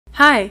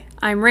Hi,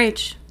 I'm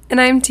Rach.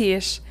 And I'm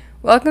Tish.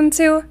 Welcome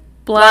to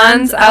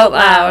Blondes Out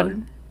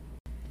Loud.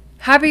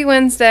 Happy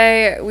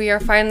Wednesday. We are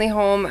finally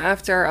home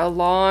after a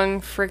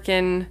long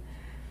freaking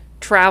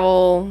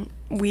travel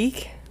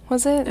week,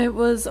 was it? It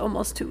was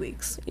almost 2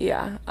 weeks.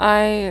 Yeah.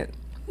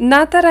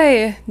 Not that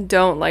I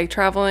don't like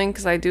traveling,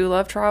 because I do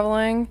love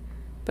traveling,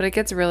 but it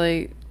gets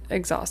really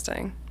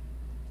exhausting.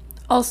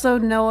 Also,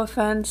 no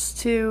offense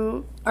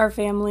to our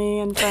family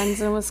and friends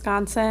in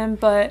Wisconsin,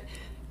 but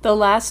the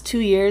last 2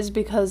 years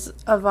because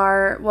of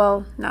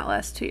not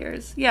last 2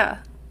 years. Yeah.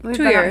 We've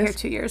been out here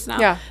 2 years now.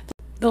 Yeah.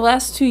 The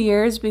last 2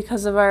 years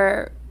because of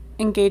our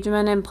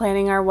engagement and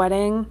planning our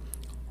wedding,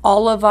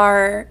 all of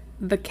our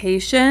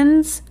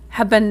vacations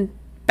have been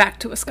back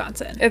to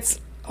Wisconsin. It's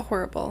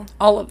horrible.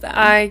 All of them.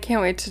 I can't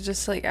wait to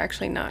just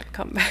actually not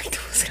come back to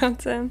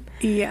Wisconsin.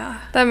 Yeah.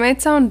 That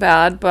might sound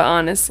bad, but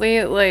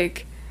honestly,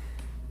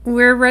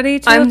 we're ready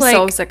to I'm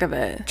so sick of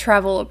it.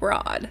 Travel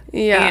abroad.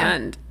 Yeah.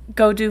 And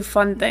go do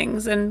fun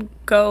things and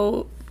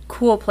go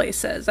cool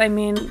places. I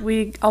mean,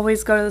 we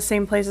always go to the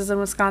same places in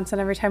Wisconsin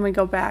every time we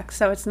go back,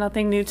 so it's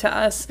nothing new to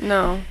us.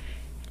 No.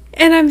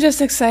 And I'm just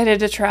excited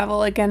to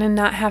travel again and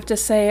not have to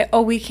say,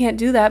 oh, we can't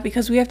do that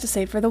because we have to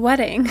save for the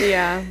wedding.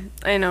 Yeah,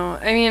 I know.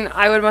 I mean,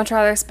 I would much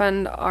rather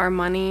spend our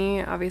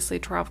money, obviously,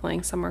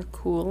 traveling somewhere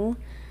cool.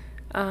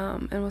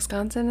 And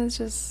Wisconsin is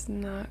just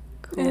not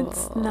cool.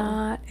 It's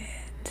not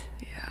it.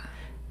 Yeah.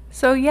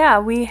 So, yeah,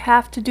 we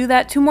have to do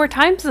that 2 more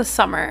times this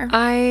summer.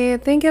 I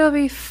think it'll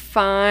be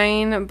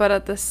fine, but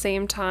at the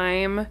same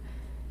time,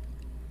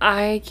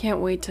 I can't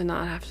wait to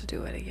not have to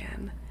do it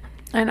again.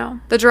 I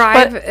know. The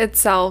drive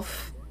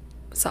itself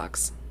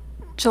sucks.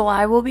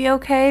 July will be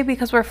okay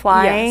because we're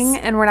flying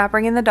and we're not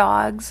bringing the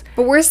dogs.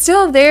 But we're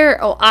still there.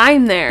 Oh,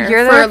 I'm there.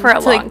 You're there for a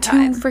long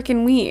time. 2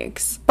 freaking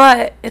weeks.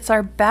 But it's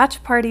our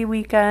batch party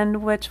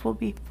weekend, which will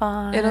be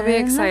fun. It'll be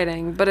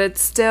exciting, but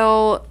it's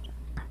still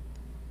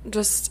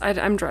just,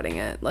 I'm dreading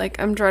it.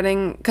 I'm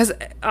dreading, because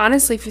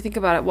honestly, if you think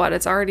about it,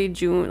 it's already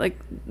June,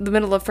 the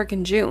middle of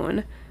freaking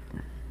June.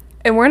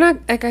 And we're not,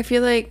 I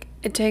feel like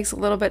it takes a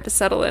little bit to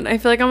settle in. I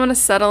feel like I'm going to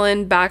settle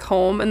in back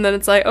home, and then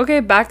it's okay,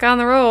 back on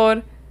the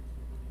road.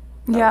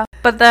 Yeah,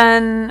 but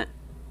then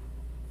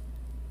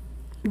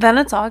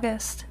it's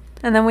August,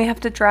 and then we have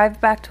to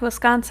drive back to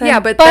Wisconsin. Yeah,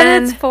 but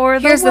then it's for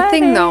here's the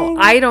thing, though. wedding.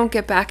 I don't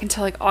get back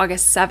until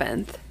August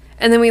 7th,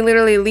 and then we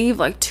literally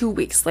leave 2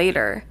 weeks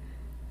later.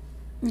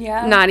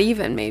 Yeah. Not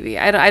even, maybe.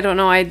 I don't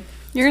know.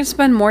 You're going to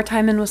spend more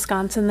time in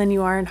Wisconsin than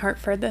you are in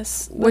Hartford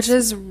which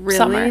is really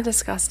summer.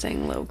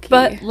 Disgusting, low-key.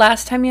 But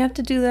last time you have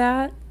to do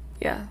that,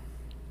 yeah.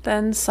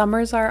 then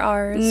summers are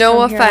ours.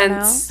 No from here on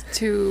offense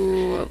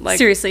to,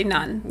 seriously,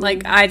 none.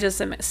 I just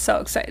am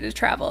so excited to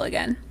travel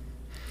again.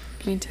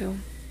 Me too.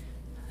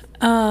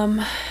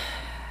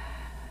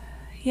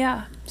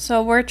 Yeah.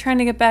 So we're trying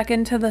to get back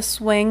into the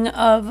swing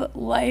of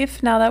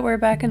life now that we're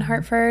back in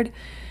Hartford.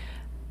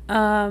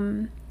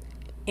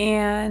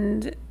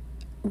 And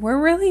we're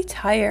really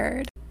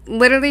tired.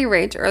 Literally,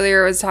 Rach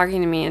earlier was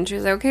talking to me, and she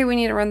was like, okay, we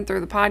need to run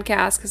through the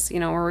podcast because,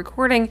 we're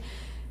recording.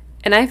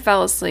 And I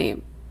fell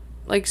asleep,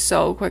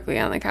 so quickly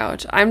on the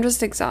couch. I'm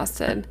just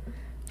exhausted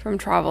from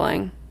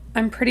traveling.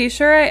 I'm pretty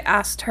sure I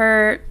asked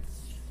her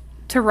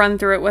to run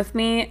through it with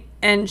me,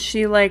 and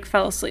she,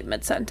 fell asleep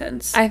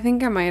mid-sentence. I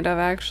think I might have,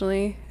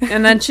 actually.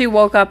 And then she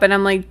woke up, and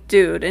I'm like,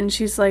 dude. And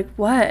she's like,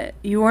 what?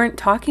 You weren't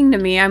talking to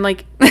me. I'm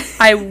like,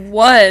 I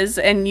was,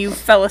 and you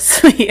fell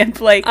asleep.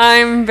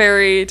 I'm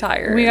very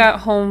tired. We got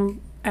home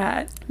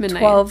at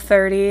midnight.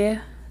 12:30.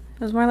 It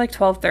was more like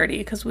 12:30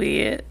 because I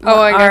guess,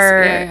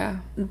 yeah.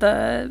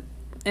 The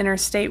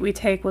interstate we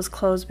take was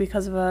closed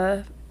because of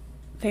a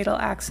fatal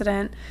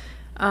accident.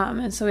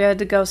 And so we had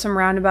to go some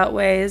roundabout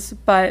ways,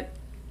 but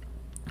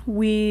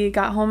we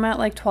got home at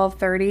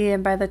 12:30,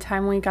 and by the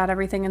time we got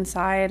everything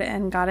inside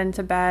and got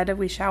into bed,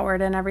 we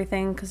showered and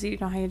everything because you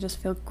know how you just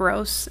feel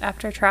gross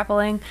after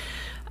traveling.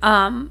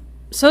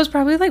 So it was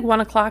probably 1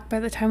 o'clock by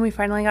the time we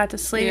finally got to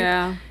sleep.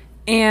 Yeah.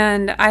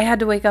 And I had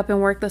to wake up and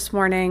work this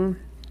morning.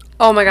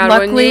 Oh my God,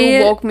 Luckily,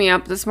 when you woke me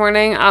up this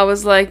morning, I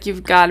was like,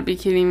 you've got to be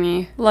kidding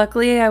me.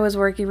 Luckily, I was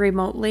working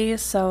remotely,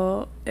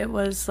 so it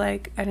was I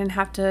didn't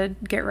have to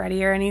get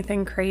ready or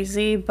anything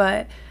crazy,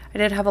 but I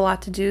did have a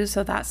lot to do,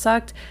 so that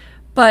sucked.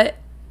 But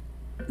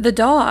the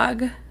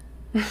dog,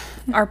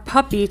 our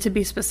puppy to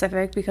be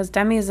specific, because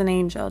Demi is an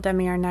angel.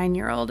 Demi, our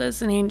 9-year-old,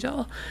 is an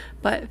angel.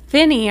 But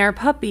Finny, our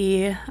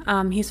puppy,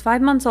 he's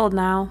 5 months old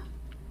now.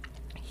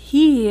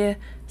 He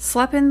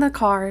slept in the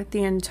car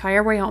the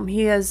entire way home.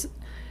 He's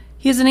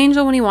an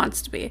angel when he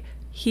wants to be.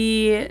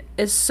 He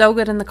is so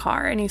good in the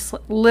car, and he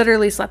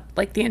literally slept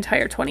the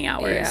entire 20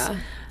 hours.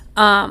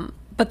 Yeah.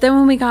 But then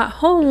when we got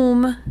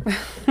home,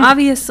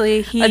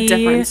 obviously he a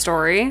different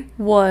story.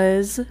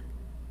 Was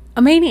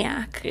a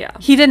maniac. Yeah.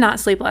 He did not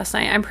sleep last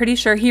night. I'm pretty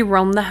sure he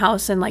roamed the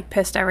house and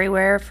pissed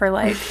everywhere for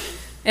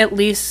at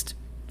least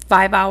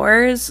 5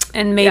 hours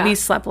and maybe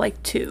slept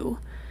 2.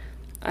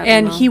 I don't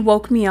And know. he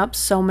woke me up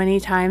so many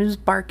times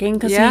barking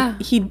because Yeah.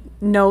 he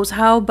knows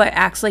how, but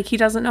acts like he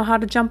doesn't know how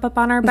to jump up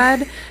on our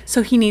bed.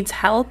 So he needs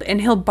help,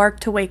 and he'll bark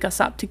to wake us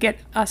up to get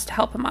us to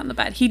help him on the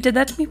bed. He did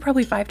that to me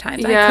probably 5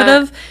 times. Yeah. I could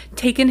have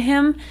taken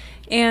him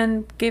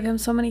and gave him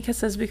so many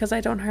kisses because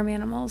I don't harm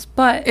animals,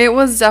 but It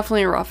was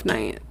definitely a rough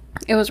night.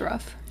 it was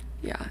rough.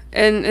 Yeah.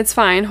 And it's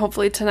fine.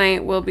 Hopefully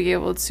tonight we'll be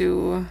able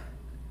to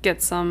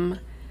get some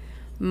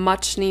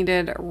much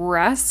needed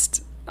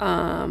rest.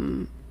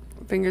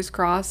 Fingers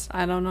crossed.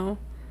 I don't know.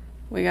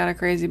 We got a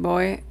crazy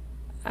boy.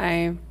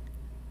 I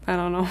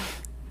don't know.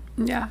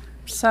 Yeah.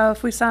 So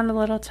if we sound a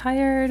little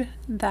tired,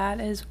 that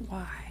is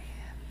why.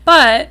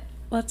 But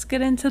let's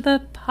get into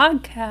the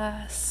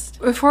podcast.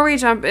 Before we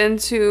jump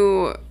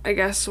into, I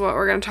guess, what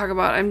we're going to talk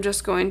about, I'm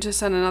just going to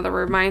send another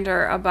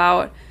reminder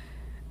about,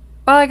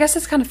 well, I guess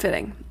it's kind of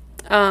fitting.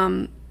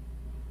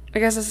 I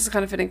guess this is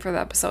kind of fitting for the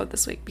episode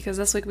this week, because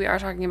this week we are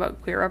talking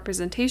about queer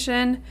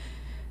representation.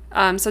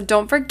 So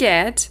don't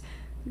forget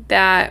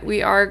that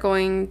we are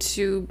going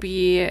to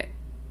be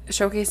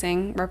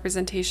showcasing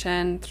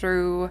representation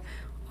through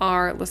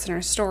our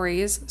listener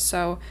stories.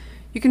 So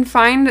you can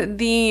find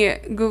the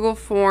Google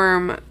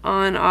form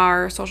on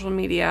our social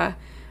media.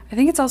 I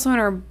think it's also in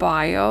our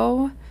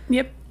bio.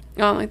 Yep.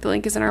 Like the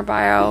link is in our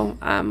bio.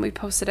 We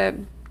posted it.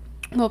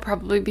 We'll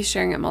probably be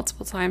sharing it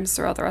multiple times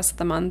throughout the rest of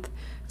the month,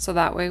 so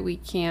that way we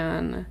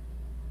can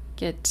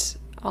get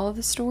all of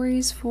the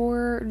stories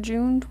for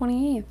June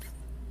 28th.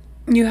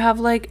 You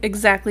have like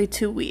exactly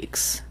 2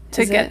 weeks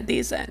to Is get it?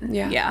 these in.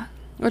 Yeah. Yeah.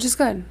 Which is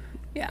good.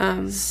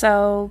 Yeah.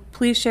 So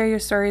please share your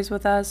stories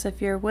with us if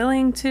you're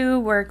willing to.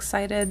 We're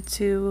excited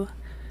to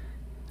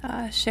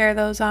share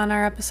those on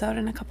our episode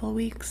in a couple of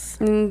weeks.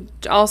 And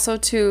also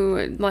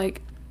to,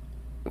 like,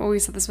 well, we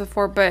said this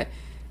before, but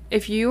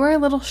if you are a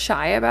little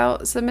shy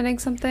about submitting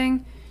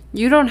something,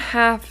 you don't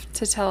have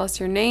to tell us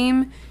your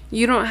name.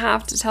 You don't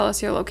have to tell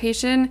us your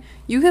location.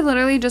 You could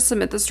literally just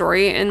submit the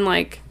story and,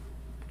 like,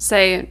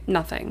 say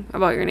nothing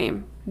about your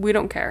name. We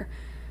don't care.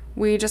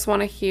 We just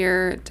want to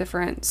hear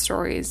different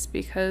stories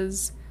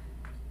because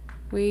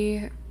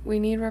we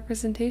need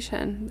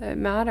representation. It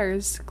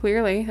matters,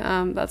 clearly.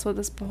 That's what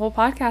this whole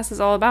podcast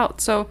is all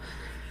about. So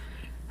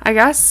I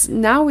guess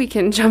now we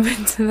can jump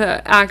into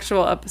the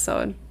actual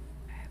episode.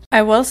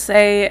 I will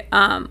say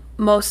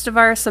most of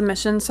our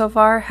submissions so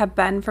far have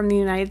been from the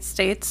United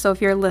States. So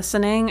if you're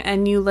listening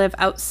and you live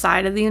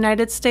outside of the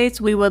United States,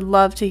 we would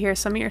love to hear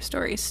some of your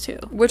stories too.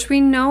 Which we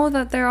know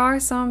that there are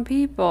some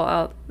people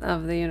out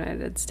of the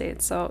United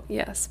States. So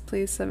yes,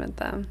 please submit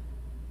them.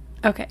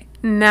 Okay,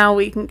 now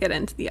we can get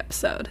into the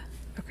episode.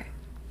 Okay.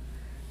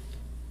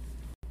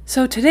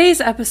 So today's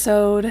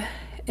episode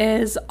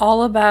is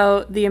all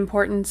about the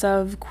importance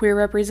of queer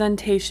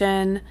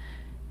representation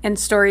and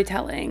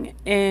storytelling,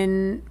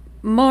 in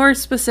more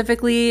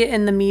specifically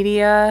in the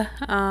media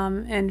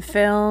and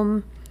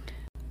film.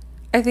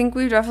 I think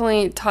we've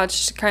definitely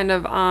touched kind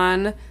of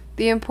on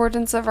the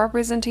importance of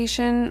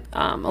representation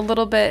a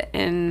little bit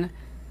in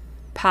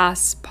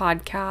past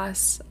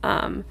podcasts,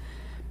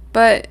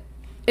 but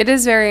it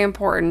is very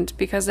important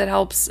because it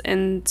helps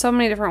in so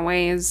many different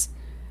ways,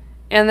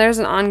 and there's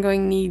an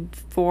ongoing need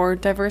for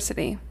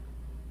diversity.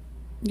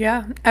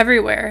 Yeah,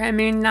 everywhere. I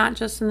mean, not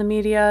just in the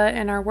media,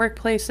 in our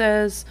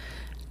workplaces,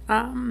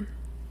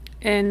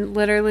 in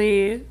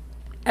literally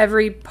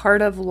every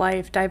part of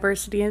life,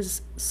 diversity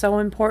is so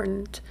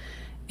important.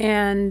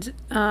 And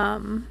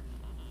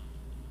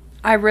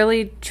I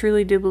really,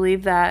 truly do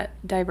believe that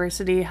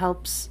diversity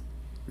helps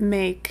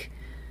make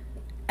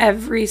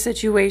every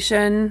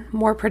situation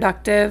more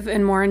productive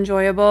and more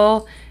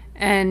enjoyable,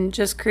 and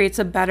just creates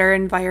a better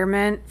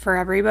environment for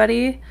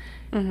everybody.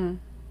 Mm-hmm.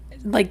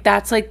 Like,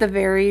 that's like the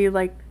very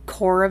like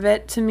core of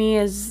it to me,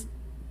 is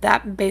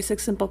that basic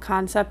simple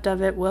concept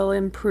of it will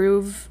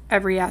improve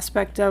every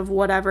aspect of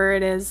whatever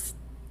it is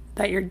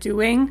that you're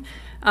doing.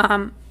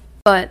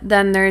 But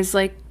then there's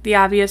like the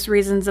obvious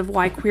reasons of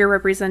why queer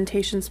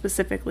representation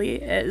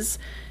specifically is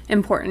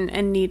important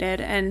and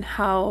needed, and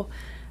how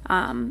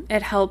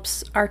it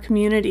helps our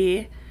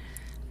community,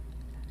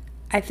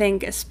 I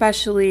think,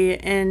 especially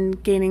in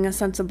gaining a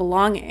sense of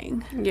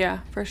belonging. Yeah,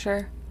 for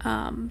sure.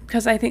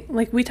 Because I think,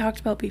 like we talked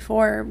about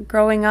before,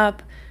 growing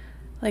up,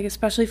 like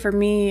especially for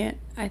me,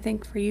 I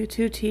think for you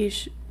too,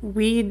 Tish,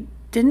 we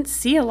didn't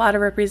see a lot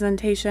of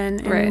representation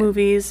in Right.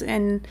 movies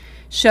and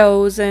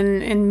shows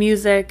and in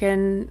music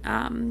and,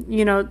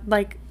 you know,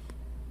 like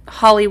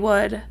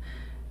Hollywood,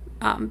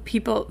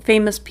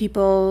 famous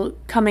people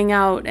coming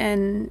out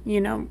and,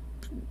 you know,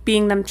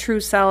 being them true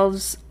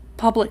selves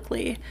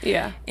publicly.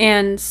 Yeah.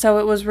 And so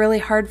it was really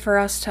hard for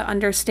us to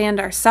understand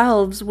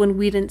ourselves when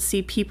we didn't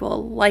see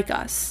people like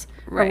us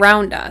Right.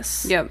 around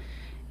us. Yep.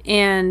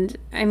 And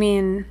I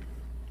mean,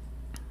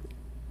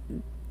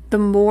 the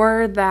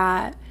more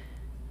that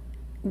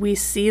we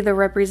see the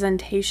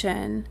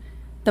representation,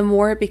 the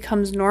more it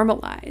becomes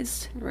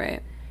normalized.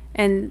 Right.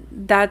 And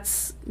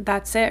that's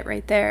it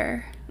right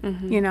there.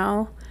 Mm-hmm. You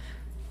know?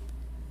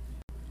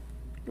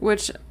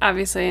 Which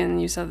obviously,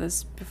 and you said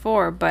this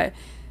before, but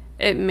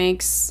it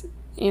makes,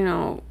 you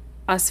know,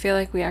 us feel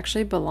like we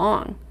actually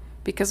belong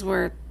because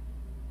we're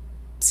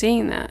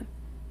seeing that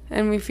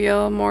and we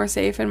feel more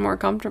safe and more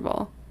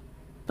comfortable.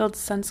 Builds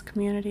a sense of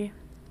community.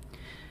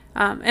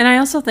 And I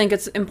also think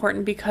it's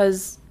important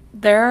because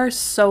there are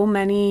so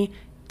many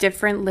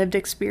different lived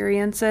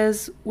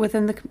experiences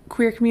within the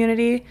queer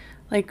community.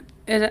 Like,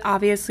 it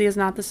obviously is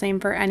not the same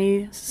for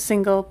any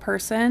single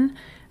person.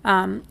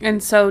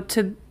 And so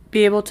to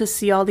be able to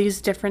see all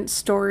these different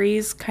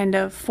stories kind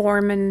of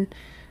form and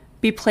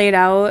be played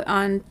out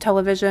on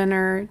television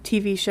or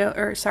TV show,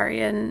 or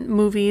in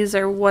movies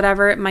or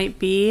whatever it might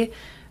be,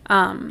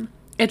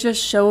 it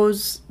just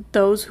shows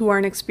those who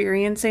aren't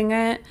experiencing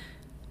it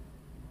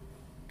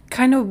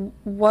kind of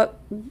what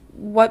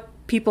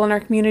people in our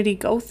community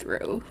go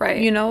through,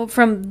 right? You know,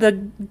 from the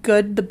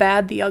good, the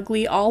bad, the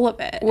ugly, all of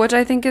it. Which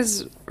I think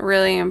is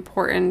really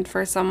important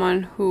for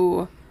someone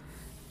who,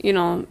 you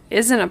know,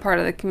 isn't a part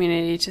of the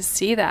community to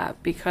see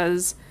that,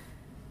 because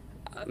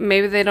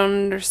maybe they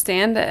don't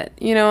understand it,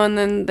 you know, and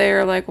then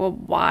they're like, well,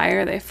 why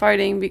are they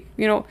fighting?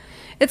 You know,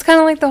 it's kind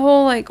of like the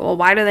whole, like, well,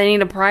 why do they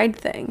need a pride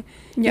thing?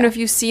 Yeah. You know, if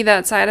you see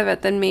that side of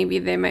it, then maybe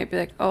they might be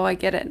like, oh, I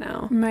get it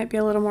now. You might be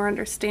a little more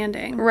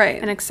understanding. Right.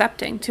 And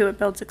accepting, too. It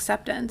builds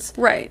acceptance.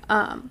 Right.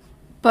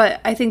 But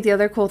I think the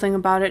other cool thing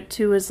about it,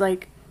 too, is,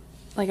 like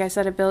I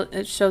said,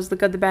 it shows the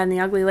good, the bad, and the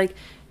ugly. Like,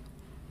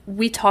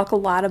 we talk a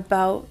lot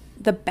about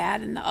the bad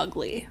and the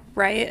ugly,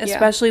 right? Yeah.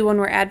 Especially when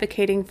we're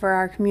advocating for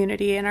our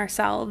community and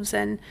ourselves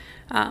and,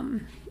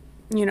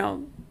 you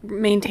know,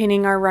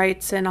 maintaining our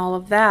rights and all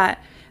of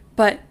that.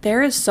 But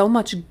there is so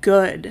much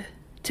good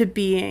to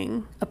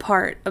being a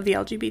part of the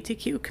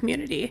LGBTQ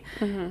community.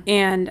 Mm-hmm.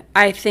 And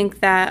I think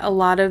that a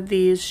lot of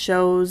these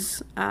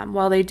shows,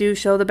 while they do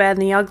show the bad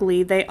and the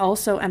ugly, they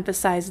also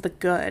emphasize the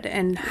good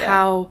and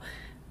how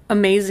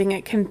amazing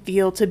it can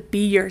feel to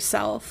be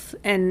yourself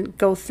and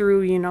go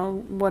through, you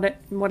know,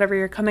 whatever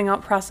your coming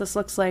out process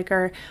looks like,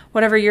 or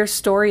whatever your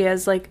story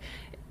is. Like,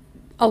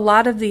 a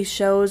lot of these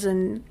shows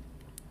and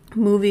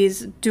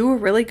movies do a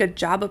really good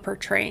job of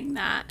portraying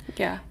that.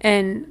 Yeah.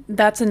 And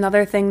that's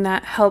another thing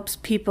that helps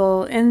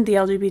people in the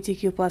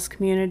LGBTQ plus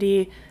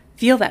community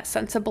feel that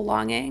sense of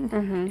belonging.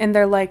 Mm-hmm. And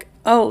they're like,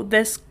 oh,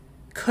 this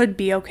could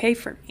be okay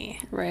for me.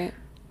 Right.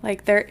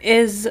 Like, there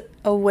is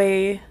a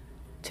way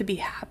to be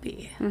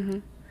happy. Mm-hmm.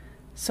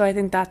 So I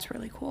think that's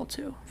really cool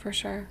too. For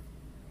sure.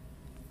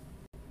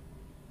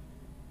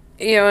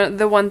 You know,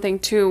 the one thing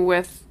too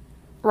with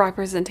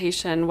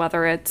representation,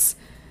 whether it's,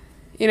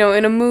 you know,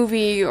 in a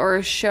movie or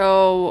a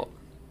show,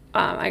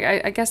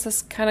 I guess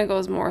this kind of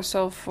goes more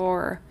so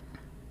for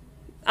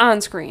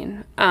on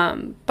screen.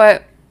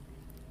 But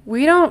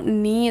we don't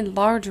need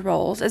large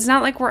roles. It's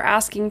not like we're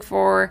asking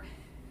for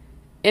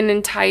an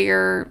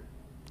entire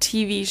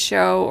TV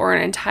show or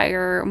an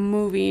entire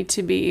movie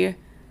to be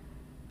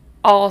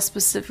all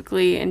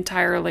specifically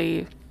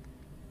entirely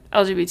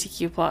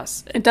LGBTQ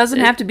plus. It doesn't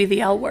have to be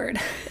the L word.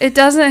 It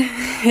doesn't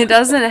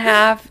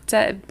have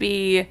to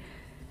be,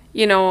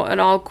 you know, an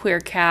all queer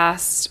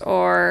cast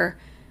or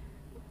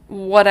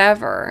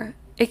whatever.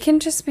 It can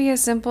just be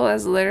as simple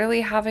as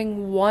literally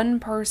having one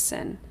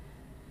person,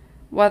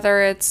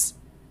 whether it's,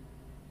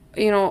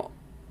 you know,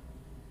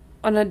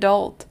 an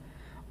adult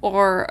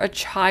or a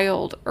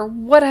child or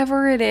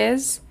whatever it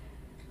is.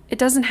 It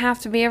doesn't have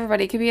to be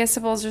everybody. It could be as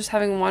simple as just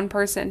having one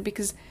person,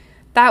 because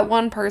that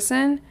one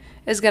person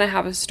is going to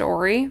have a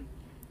story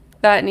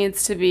that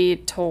needs to be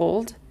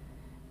told.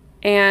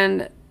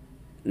 And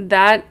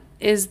that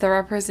is the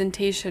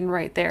representation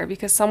right there,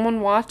 because someone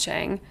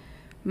watching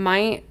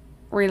might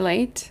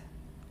relate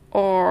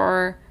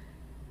or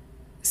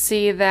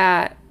see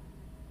that,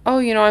 oh,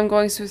 you know, I'm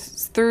going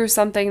through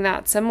something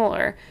that's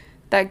similar,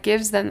 that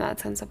gives them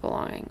that sense of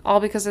belonging, all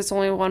because it's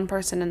only one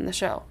person in the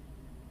show.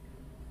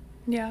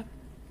 Yeah.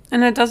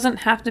 And it doesn't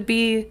have to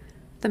be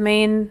the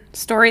main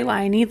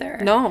storyline either.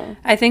 No.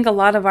 I think a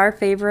lot of our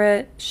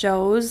favorite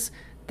shows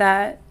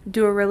that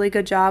do a really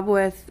good job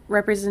with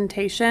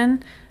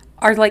representation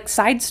are like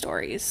side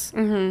stories,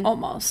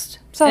 almost.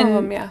 Some of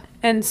them, yeah.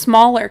 And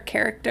smaller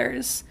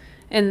characters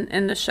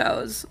in the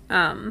shows.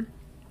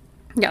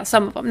 Yeah,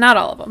 some of them, not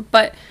all of them.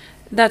 But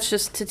that's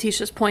just to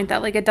Tisha's point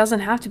that, like, it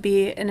doesn't have to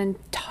be an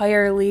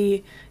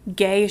entirely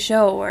gay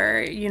show,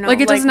 or, you know, like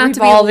it doesn't have to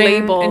be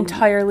labeled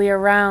entirely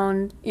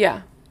around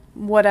yeah,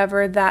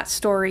 whatever that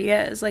story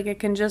is. Like, it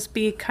can just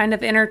be kind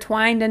of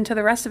intertwined into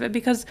the rest of it,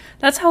 because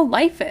that's how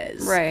life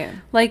is. Right.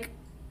 Like,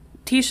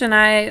 Tisha and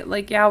I,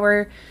 like, yeah,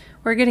 we're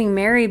getting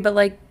married, but,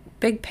 like,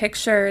 big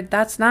picture,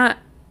 that's not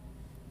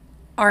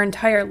our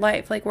entire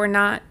life. Like, we're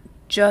not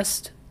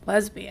just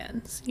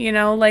lesbians, you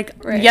know? Like,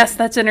 right. Yes,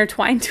 that's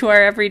intertwined to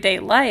our everyday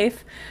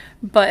life,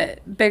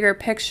 but bigger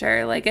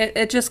picture, like,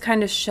 it just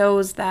kind of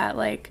shows that,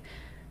 like,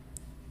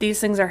 these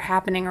things are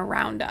happening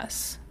around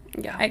us.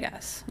 Yeah. I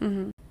guess.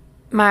 Mm-hmm.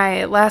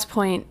 My last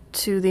point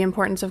to the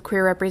importance of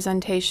queer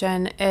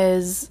representation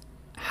is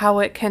how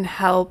it can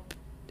help,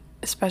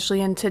 especially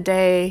in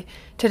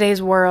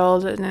today's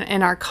world, and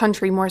in our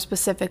country more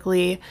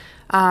specifically,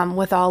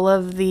 with all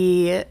of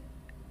the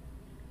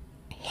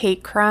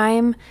hate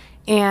crime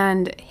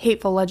and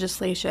hateful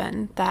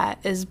legislation that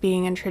is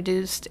being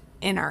introduced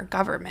in our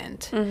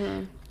government.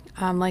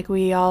 Like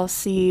we all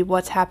see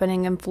what's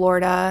happening in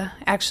Florida.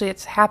 Actually,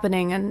 it's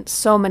happening in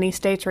so many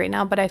states right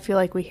now, but I feel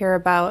like we hear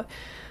about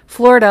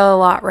Florida a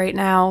lot right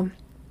now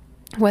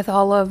with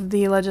all of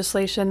the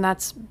legislation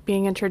that's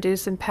being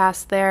introduced and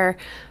passed there.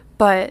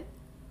 But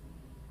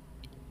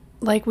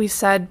like we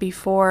said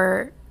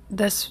before,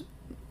 this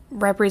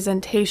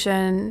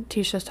representation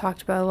Tisha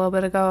talked about a little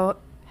bit ago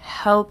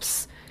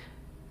helps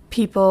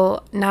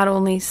people not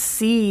only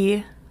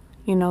see,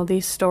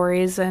 these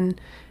stories and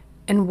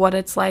what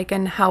it's like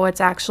and how it's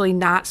actually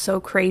not so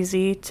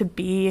crazy to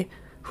be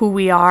who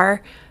we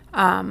are,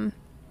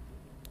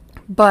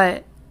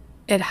 but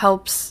it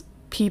helps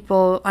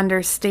people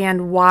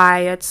understand why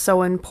it's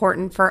so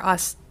important for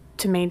us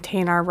to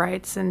maintain our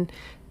rights, and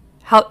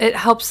it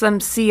helps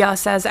them see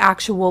us as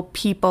actual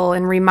people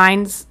and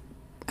reminds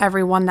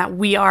everyone that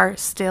we are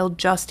still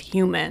just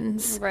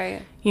humans.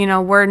 Right.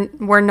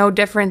 We're no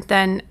different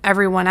than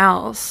everyone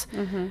else.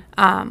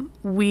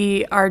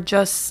 We are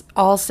just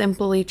all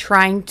simply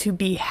trying to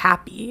be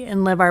happy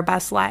and live our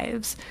best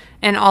lives.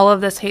 And all of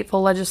this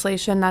hateful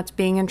legislation that's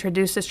being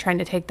introduced is trying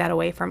to take that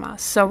away from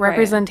us. So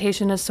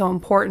representation is so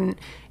important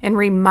in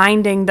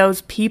reminding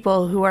those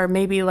people who are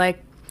maybe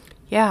like,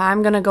 yeah,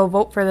 I'm going to go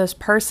vote for this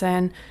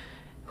person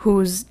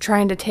who's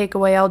trying to take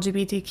away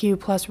LGBTQ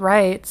plus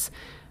rights.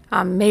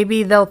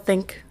 Maybe they'll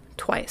think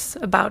twice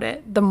about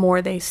it the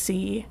more they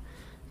see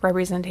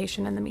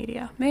representation in the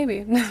media.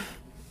 Maybe.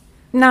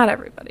 Not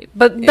everybody,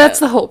 but that's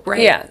the hope,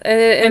 right? Yeah.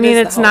 I mean,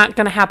 it's not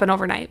going to happen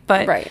overnight,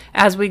 but right.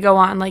 as we go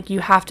on, like,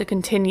 you have to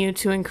continue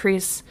to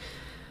increase,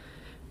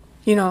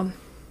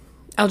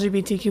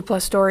 LGBTQ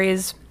plus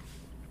stories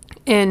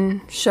in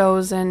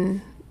shows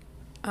and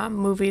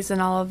movies and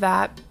all of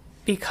that,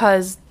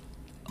 because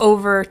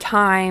over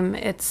time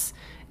it's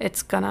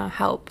going to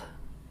help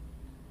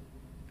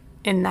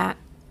in that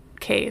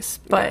case.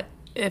 But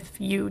if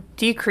you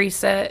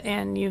decrease it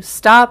and you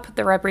stop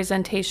the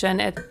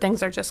representation,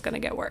 things are just going to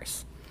get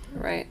worse.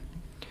 Right.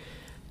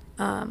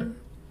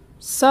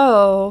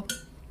 So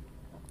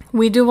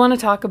we do want to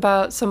talk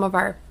about some of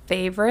our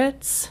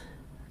favorites.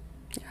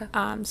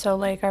 Yeah. So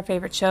like our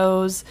favorite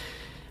shows,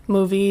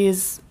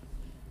 movies.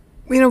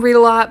 We don't read a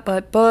lot,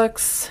 but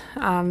books,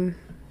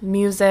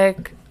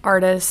 music,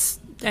 artists,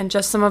 and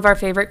just some of our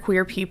favorite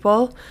queer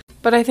people.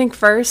 But I think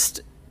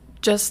first,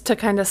 just to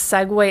kind of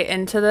segue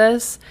into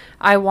this,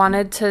 I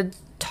wanted to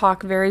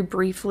talk very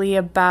briefly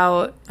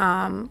about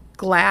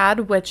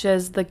GLAAD, which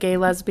is the Gay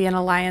Lesbian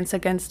Alliance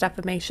Against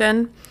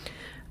Defamation.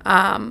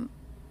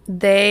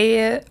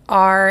 They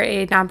are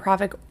a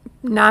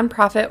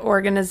nonprofit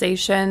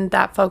organization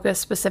that focus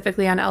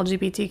specifically on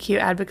LGBTQ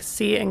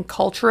advocacy and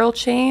cultural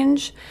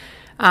change,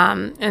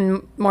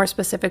 and more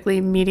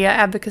specifically media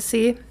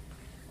advocacy.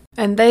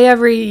 And they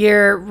every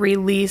year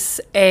release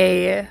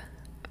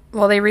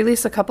they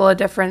release a couple of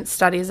different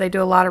studies. They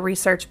do a lot of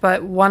research,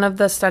 but one of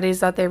the studies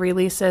that they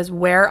release is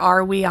Where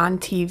Are We on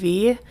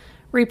TV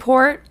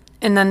report.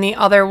 And then the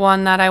other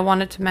one that I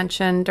wanted to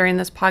mention during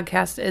this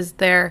podcast is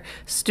their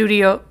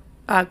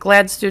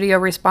GLAAD Studio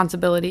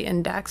Responsibility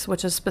Index,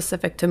 which is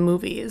specific to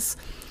movies.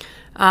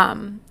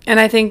 And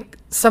I think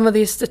some of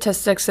these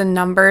statistics and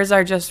numbers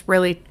are just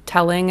really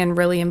telling and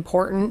really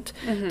important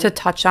to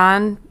touch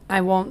on.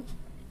 I won't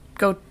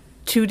go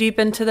too deep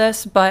into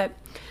this, but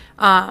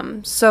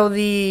so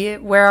the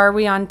Where Are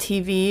We on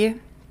TV,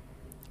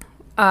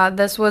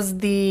 this was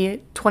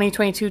the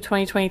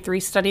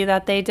 2022-2023 study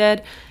that they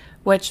did,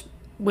 which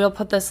we'll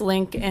put this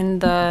link in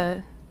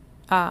the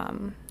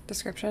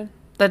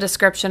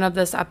description of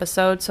this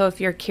episode. So if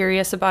you're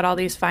curious about all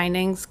these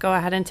findings, go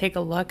ahead and take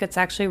a look. It's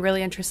actually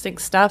really interesting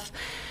stuff.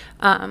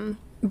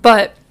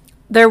 But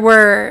there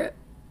were,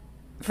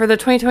 for the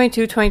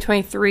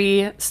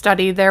 2022-2023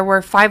 study, there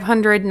were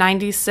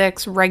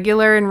 596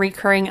 regular and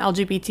recurring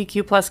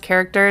LGBTQ plus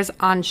characters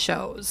on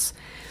shows.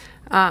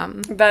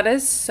 That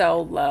is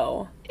so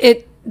low.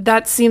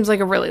 That seems like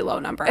a really low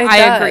number. I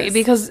agree,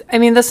 because, I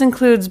mean, this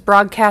includes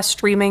broadcast,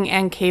 streaming,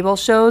 and cable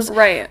shows.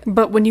 Right.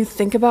 But when you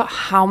think about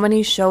how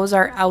many shows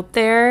are out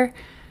there,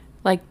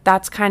 like,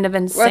 that's kind of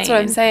insane. That's what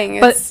I'm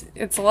saying.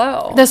 It's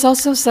low. This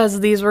also says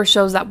these were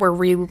shows that were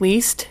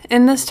released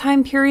in this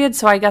time period,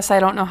 so I guess I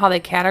don't know how they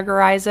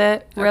categorize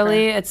it,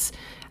 really. Okay.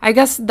 I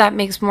guess that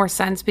makes more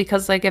sense,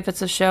 because, like, if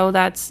it's a show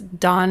that's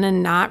done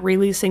and not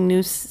releasing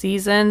new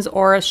seasons,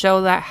 or a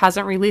show that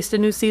hasn't released a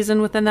new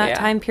season within that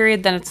time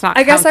period, then it's not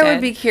counted. I guess I would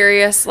be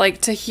curious,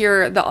 like, to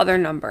hear the other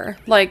number.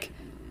 Like,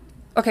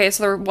 okay,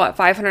 so there were,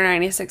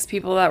 596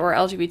 people that were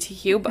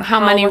LGBTQ, but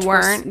how many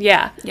weren't?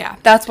 Yeah.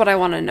 That's what I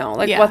want to know.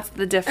 Like, what's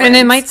the difference? And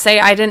it might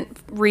say, I didn't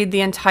read the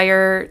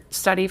entire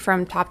study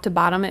from top to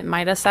bottom. It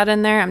might have said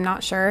in there. I'm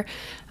not sure.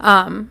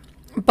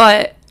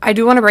 But I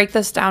do want to break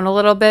this down a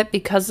little bit,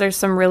 because there's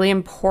some really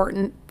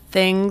important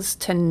things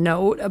to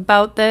note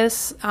about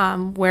this,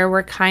 where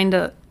we're kind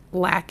of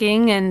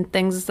lacking and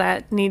things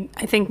that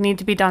I think need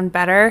to be done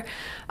better.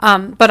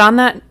 But on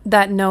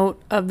that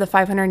note of the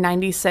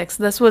 596,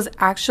 this was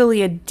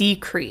actually a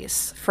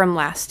decrease from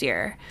last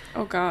year.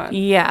 Oh, God.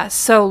 Yeah.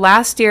 So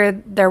last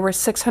year there were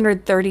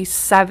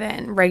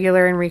 637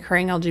 regular and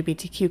recurring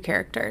LGBTQ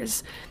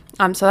characters.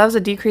 So that was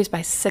a decrease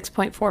by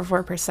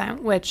 6.44%,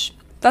 which...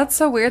 That's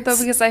so weird, though,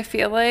 because I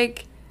feel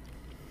like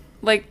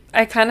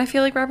I kind of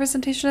feel like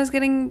representation is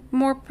getting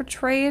more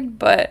portrayed,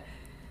 but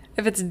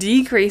if it's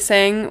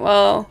decreasing,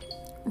 well...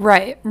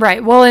 Right.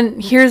 Well,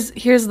 and here's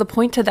the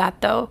point to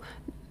that, though.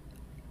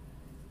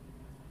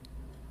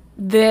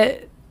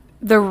 The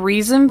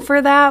reason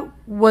for that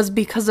was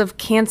because of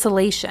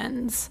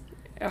cancellations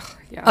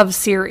of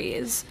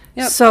series.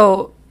 Yep.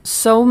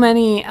 So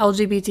many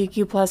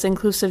LGBTQ plus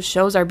inclusive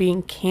shows are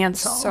being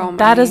canceled. So many.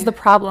 That is the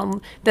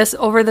problem.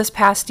 Over this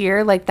past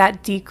year, like,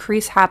 that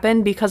decrease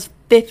happened because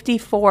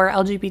 54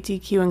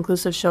 LGBTQ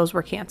inclusive shows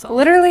were canceled.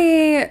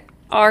 Literally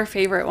our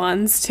favorite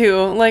ones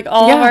too. Like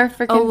all of our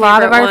freaking a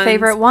lot of our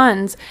favorite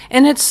ones.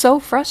 And it's so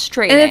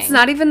frustrating. And it's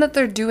not even that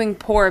they're doing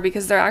poor,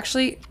 because they're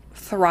actually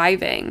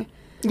thriving.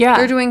 Yeah.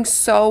 They're doing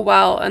so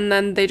well, and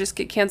then they just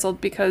get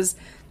canceled because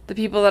the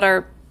people that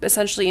are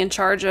essentially in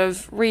charge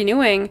of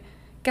renewing,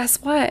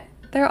 guess what?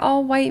 They're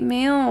all white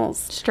males.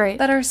 Straight.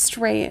 That are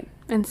straight.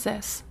 And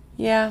cis.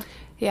 Yeah.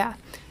 Yeah.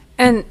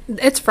 And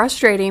it's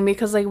frustrating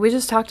because, like, we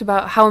just talked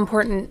about how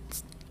important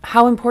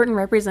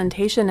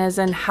representation is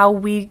and how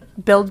we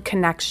build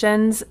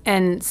connections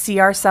and see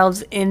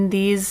ourselves in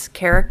these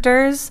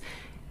characters,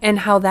 and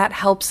how that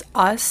helps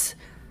us,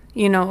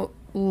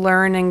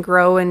 learn and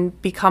grow and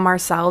become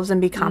ourselves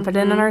and be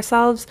confident in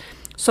ourselves.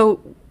 So,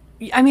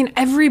 I mean,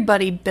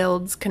 everybody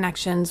builds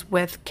connections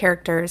with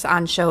characters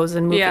on shows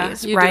and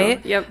movies,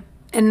 right? Do. Yep.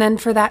 And then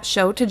for that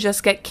show to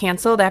just get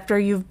canceled after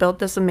you've built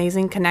this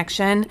amazing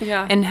connection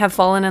and have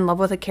fallen in love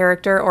with a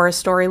character or a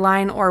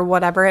storyline or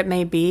whatever it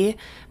may be,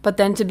 but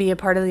then to be a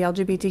part of the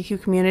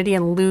LGBTQ community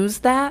and lose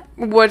that.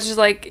 Which,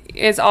 like,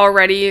 is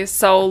already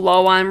so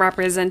low on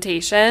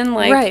representation.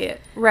 Like,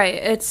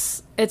 Right.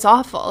 It's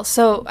awful.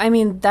 So, I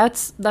mean,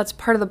 that's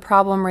part of the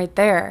problem right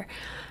there.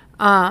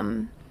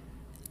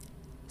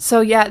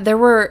 So, yeah, there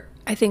were,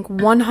 I think,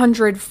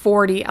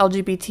 140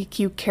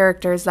 LGBTQ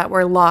characters that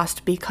were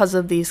lost because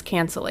of these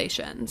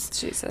cancellations.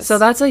 Jesus. So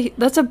that's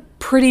a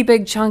pretty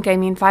big chunk. I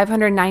mean,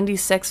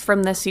 596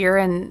 from this year,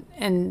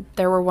 and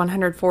there were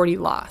 140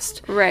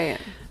 lost. Right.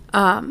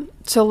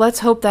 So let's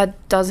hope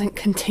that doesn't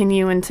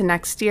continue into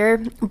next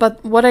year.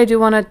 But what I do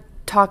want to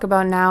talk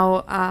about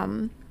now,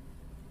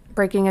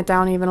 breaking it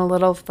down even a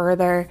little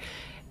further,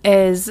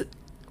 is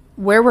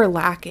where we're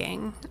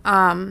lacking.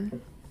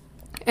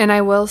 And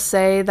I will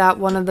say that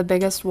one of the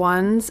biggest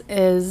ones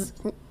is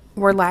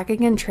we're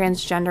lacking in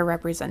transgender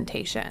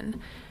representation.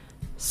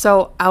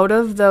 So out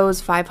of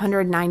those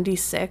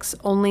 596,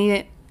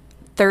 only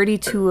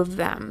 32 of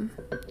those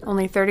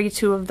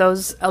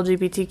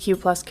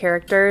LGBTQ plus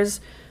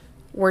characters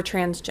were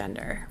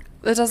transgender.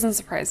 That doesn't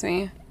surprise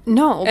me.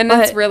 No. And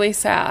it's really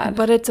sad.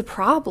 But it's a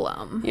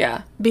problem.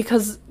 Yeah.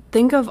 Because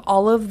think of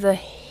all of the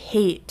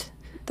hate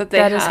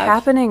that is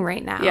happening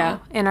right now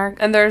in our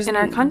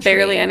country.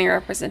 Barely any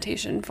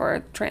representation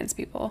for trans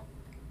people.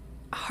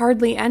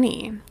 Hardly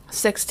any.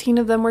 16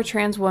 of them were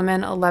trans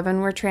women, 11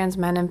 were trans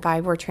men, and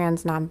 5 were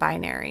trans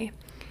non-binary.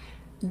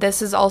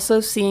 This is also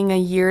seeing a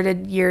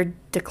year-to-year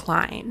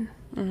decline.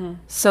 Mm-hmm.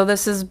 So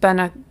this has been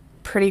a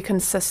pretty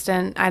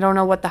consistent, I don't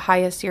know what the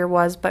highest year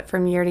was, but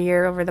from year to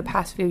year over the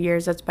past few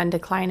years, it's been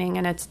declining,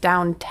 and it's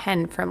down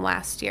 10 from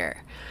last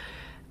year.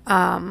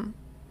 And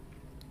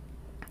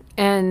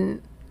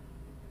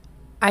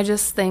I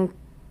just think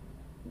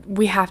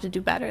we have to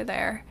do better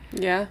there.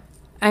 Yeah.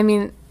 I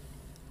mean,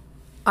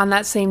 on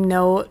that same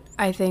note,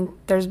 I think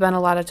there's been a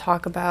lot of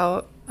talk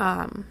about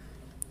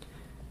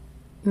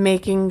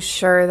making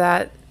sure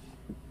that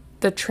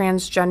the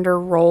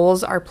transgender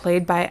roles are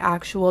played by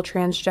actual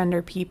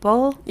transgender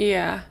people.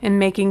 Yeah. And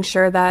making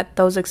sure that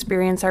those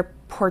experiences are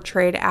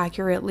portrayed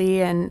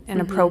accurately and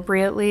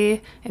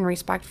appropriately and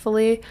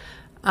respectfully.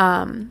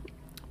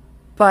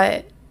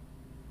 But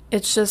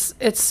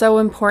it's so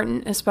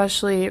important,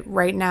 especially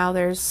right now.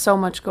 There's so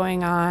much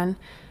going on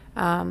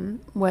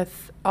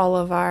with all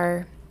of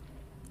our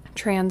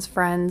trans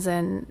friends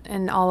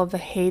and all of the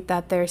hate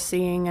that they're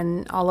seeing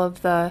and all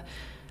of the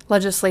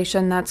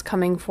legislation that's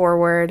coming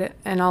forward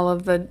and all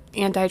of the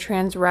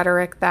anti-trans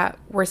rhetoric that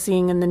we're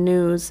seeing in the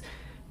news.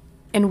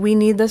 And we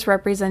need this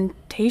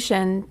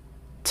representation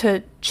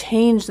to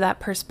change that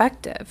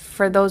perspective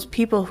for those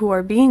people who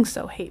are being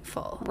so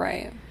hateful.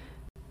 Right.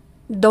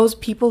 Those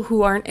people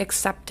who aren't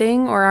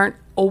accepting or aren't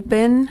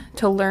open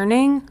to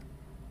learning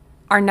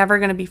are never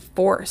going to be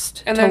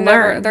forced to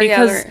learn,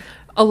 because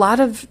a lot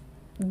of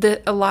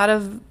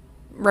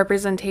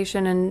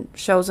representation and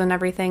shows and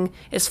everything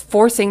is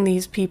forcing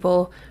these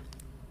people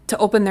to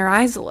open their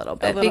eyes a little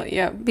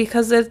bit.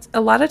 Because it's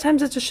a lot of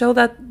times it's a show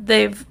that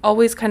they've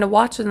always kind of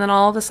watched, and then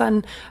all of a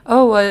sudden,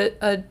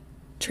 a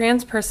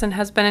trans person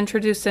has been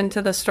introduced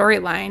into the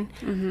storyline,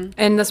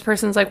 and this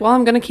person's like, well,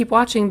 I'm going to keep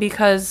watching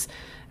because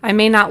I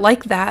may not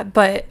like that,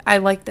 but I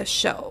like this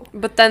show.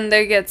 But then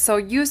they get so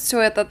used to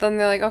it that then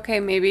they're like, okay,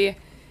 maybe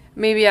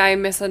I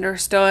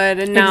misunderstood,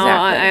 and now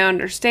Exactly. I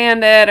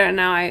understand it, or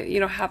now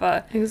I, have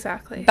a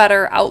Exactly.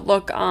 better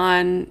outlook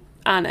on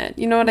it.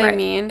 You know what I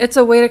mean? It's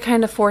a way to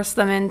kind of force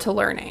them into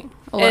learning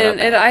a little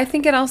bit. I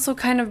think it also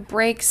kind of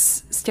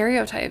breaks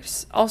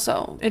stereotypes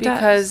also. It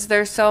because does.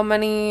 there's so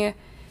many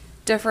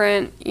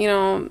different,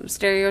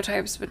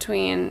 stereotypes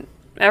between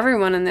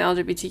everyone in the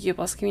LGBTQ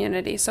plus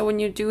community. So when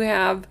you do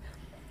have,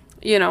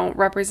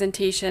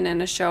 representation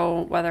in a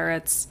show, whether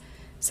it's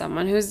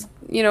someone who's,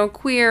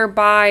 queer,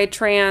 bi,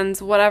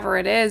 trans, whatever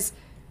it is,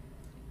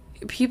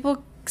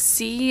 people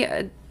see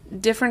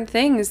different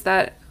things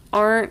that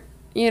aren't,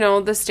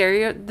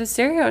 the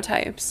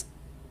stereotypes.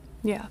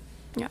 Yeah.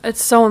 Yeah,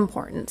 it's so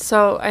important.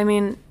 So, I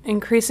mean,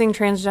 increasing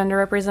transgender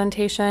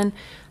representation,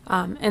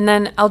 and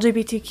then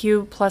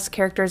LGBTQ plus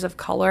characters of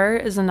color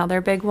is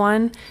another big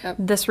one. Yep.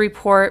 This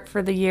report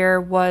for the year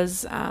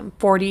was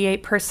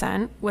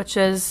 48%, which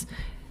is,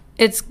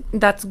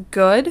 that's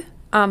good,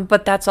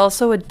 but that's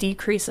also a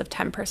decrease of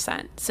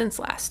 10% since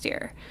last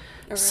year.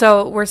 Okay.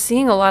 So we're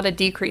seeing a lot of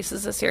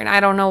decreases this year, and I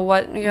don't know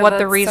what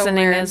the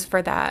reasoning is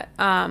for that.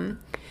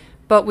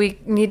 But we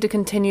need to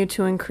continue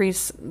to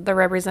increase the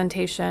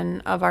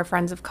representation of our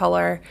friends of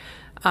color.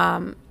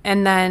 And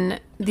then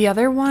the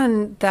other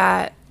one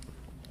that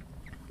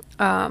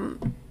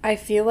I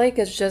feel like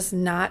is just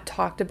not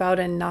talked about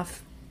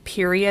enough,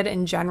 period,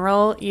 in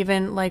general,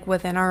 even like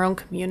within our own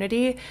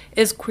community,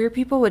 is queer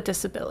people with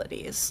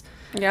disabilities.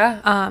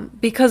 Yeah.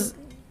 Because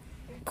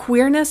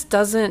queerness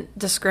doesn't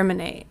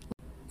discriminate.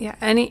 Yeah,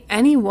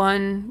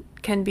 anyone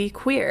can be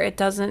queer. It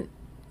doesn't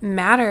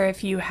matter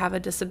if you have a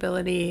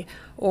disability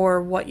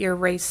or what your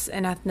race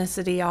and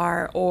ethnicity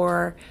are,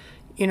 or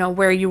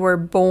where you were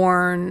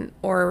born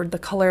or the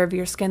color of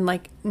your skin.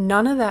 Like,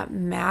 none of that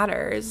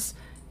matters.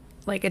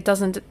 Like,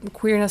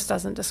 queerness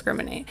doesn't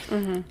discriminate.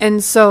 Mm-hmm.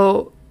 And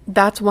so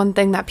that's one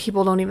thing that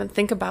people don't even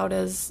think about,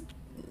 is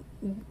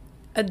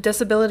a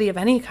disability of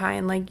any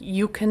kind. Like,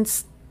 you can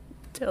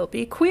still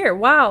be queer.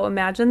 Wow,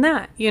 imagine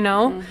that,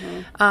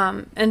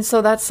 Mm-hmm. And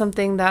so that's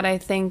something that I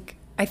think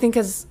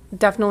has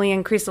definitely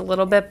increased a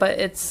little bit, but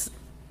it's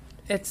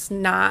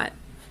not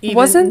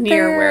even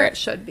near where it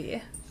should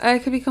be. I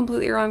could be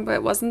completely wrong,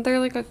 but wasn't there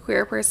like a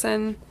queer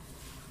person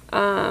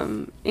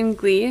in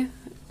Glee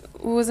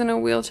who was in a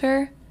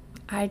wheelchair?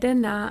 I did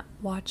not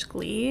watch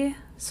Glee,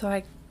 so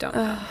I don't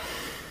know.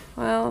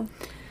 Well,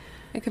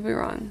 I could be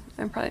wrong.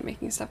 I'm probably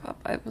making stuff up.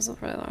 It was a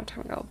really long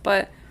time ago,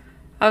 but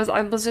I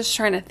was just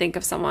trying to think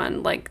of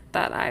someone like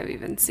that I've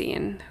even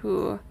seen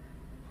who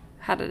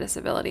had a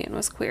disability and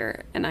was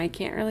queer, and I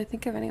can't really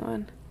think of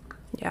anyone.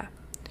 Yeah.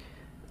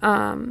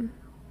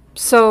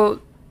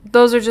 So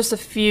those are just a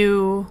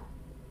few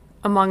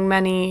among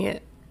many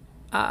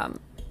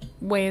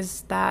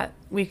ways that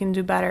we can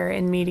do better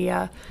in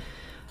media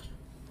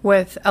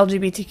with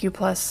LGBTQ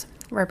plus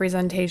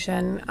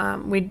representation.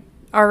 We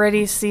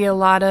already see a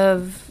lot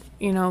of,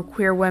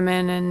 queer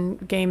women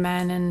and gay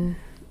men and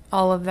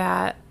all of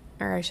that,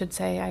 or I should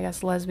say, I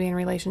guess, lesbian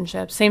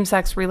relationships,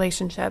 same-sex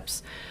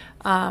relationships.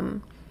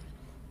 And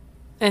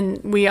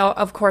we,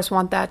 of course,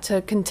 want that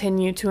to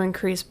continue to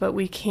increase, but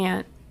we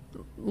can't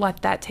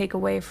let that take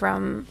away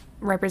from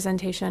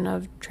representation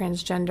of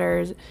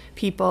transgender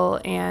people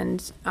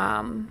and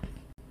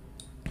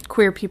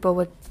queer people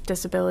with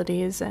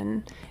disabilities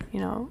and,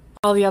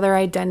 all the other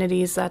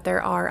identities that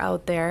there are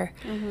out there.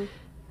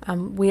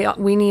 Mm-hmm.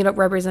 We need a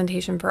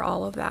representation for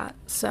all of that.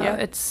 So yeah.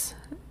 It's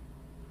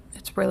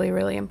really,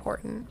 really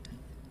important.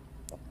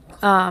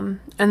 And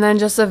then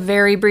just a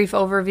very brief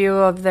overview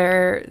of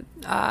their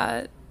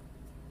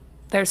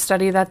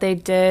study that they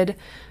did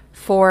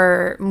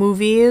for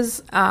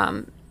movies.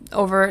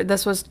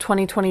 This was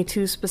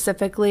 2022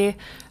 specifically.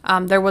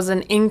 There was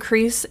an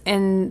increase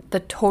in the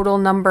total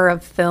number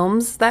of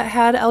films that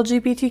had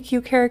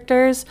LGBTQ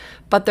characters,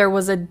 but there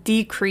was a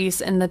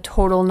decrease in the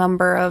total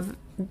number of,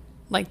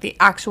 like, the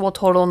actual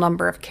total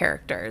number of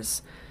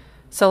characters.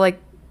 So, like,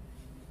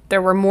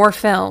 there were more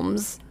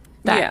films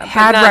that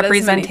had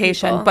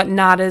representation, but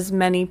not as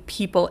many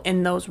people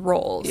in those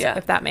roles,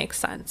 if that makes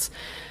sense.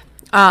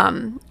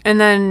 And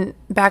then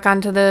back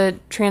onto the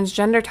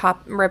transgender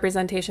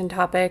representation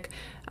topic,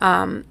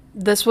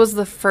 this was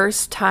the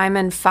first time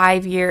in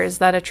 5 years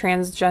that a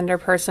transgender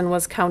person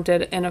was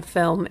counted in a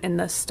film in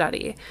this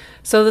study.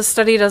 So the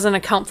study doesn't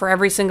account for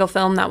every single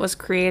film that was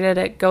created.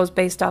 It goes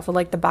based off of,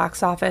 like, the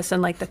box office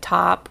and, like, the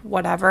top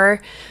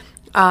whatever.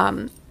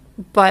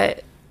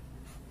 But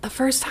the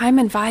first time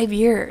in 5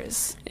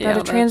 years that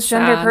a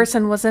transgender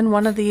person was in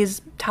one of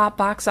these top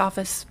box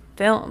office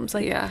films.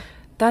 Like,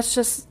 that's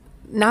just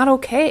not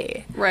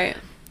okay. Right.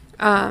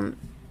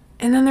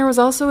 And then there was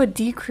also a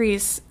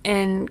decrease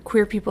in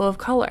queer people of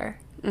color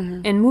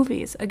in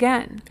movies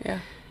again. Yeah.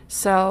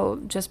 So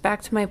just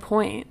back to my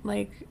point,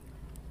 like,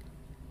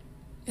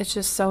 it's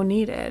just so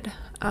needed.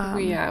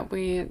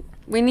 We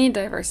need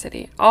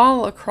diversity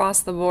all across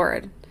the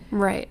board.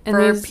 Right. And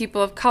for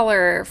people of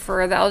color,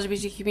 for the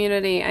LGBT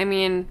community. I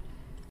mean,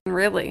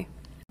 really.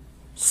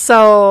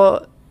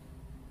 So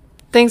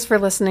Thanks for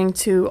listening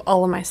to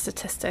all of my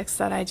statistics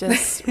that I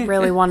just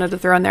really wanted to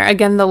throw in there.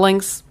 Again, the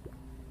links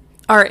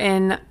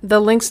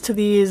to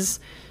these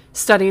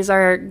studies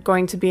are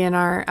going to be in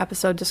our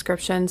episode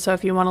description. So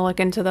if you want to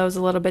look into those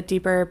a little bit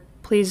deeper,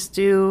 please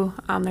do.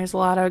 There's a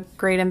lot of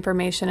great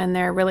information in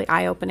there, really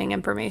eye-opening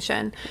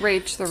information.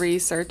 Rach, the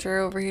researcher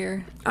over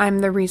here. I'm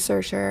the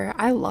researcher.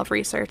 I love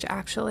research,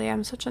 actually.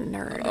 I'm such a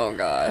nerd. Oh,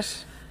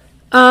 gosh.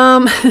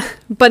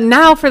 But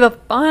now for the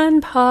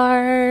fun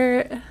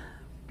part.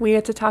 We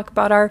get to talk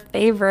about our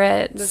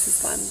favorites. This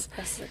is fun.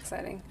 This is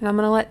exciting. And I'm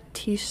going to let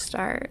Tish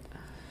start.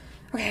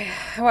 Okay,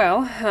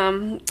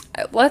 well,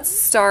 let's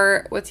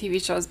start with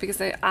TV shows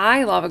because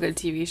I love a good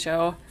TV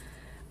show.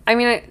 I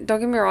mean,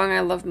 don't get me wrong, I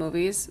love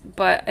movies,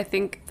 but I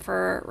think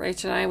for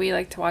Rach and I, we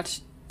like to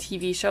watch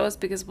TV shows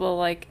because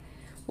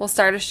we'll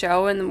start a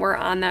show and we're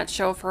on that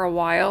show for a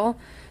while.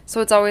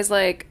 So it's always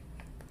like,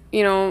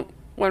 you know,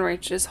 when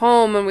Rach is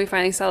home and we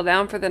finally settle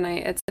down for the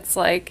night, it's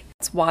like,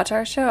 let's watch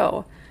our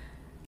show.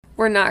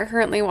 We're not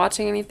currently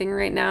watching anything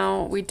right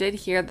now. We did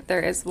hear that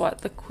there is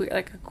a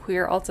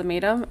Queer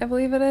Ultimatum, I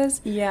believe it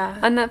is. Yeah.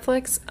 On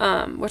Netflix,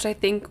 which I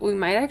think we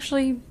might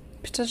actually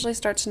potentially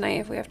start tonight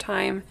if we have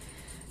time.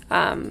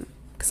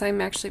 Because I'm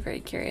actually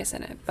very curious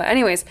in it. But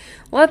anyways,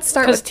 let's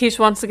start with... Because Tish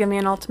wants to give me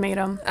an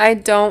ultimatum. I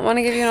don't want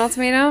to give you an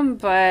ultimatum,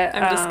 but...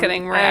 I'm just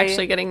kidding. We're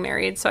actually getting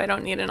married, so I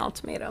don't need an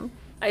ultimatum.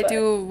 I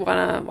do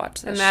want to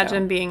watch this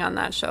Imagine show. being on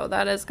that show.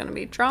 That is going to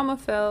be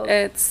drama-filled.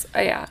 It's,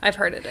 yeah. I've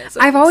heard it is.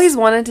 I've always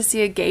wanted to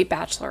see a gay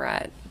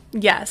bachelorette.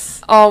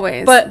 Yes.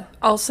 Always. But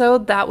also,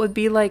 that would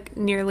be, like,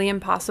 nearly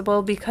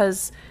impossible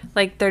because,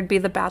 like, there'd be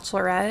the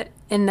bachelorette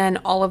and then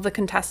all of the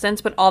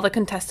contestants, but all the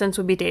contestants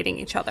would be dating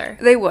each other.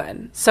 They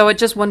would. So it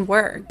just wouldn't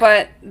work.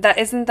 But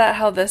isn't that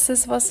how this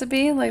is supposed to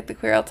be? Like, the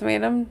Queer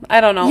Ultimatum? I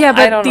don't know. Yeah,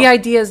 but the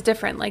idea is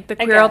different. Like, the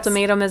Queer guess.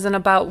 Ultimatum isn't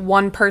about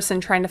one person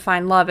trying to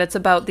find love. It's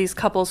about these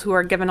couples who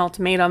are given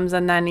ultimatums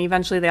and then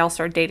eventually they all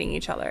start dating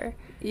each other.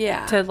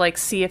 Yeah. To, like,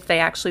 see if they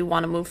actually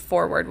want to move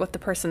forward with the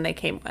person they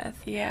came with.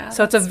 Yeah.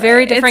 So it's a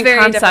very different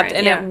concept,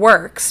 and yeah. It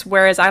works,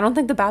 whereas I don't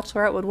think The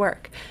Bachelorette would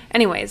work.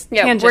 Anyways,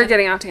 yeah, tangent. We're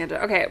getting off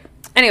tangent. Okay.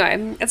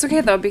 Anyway, it's okay,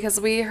 though, because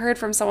we heard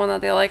from someone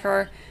that they like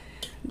our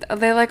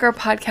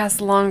podcast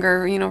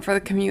longer, you know, for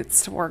the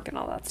commutes to work and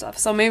all that stuff.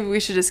 So maybe we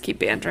should just keep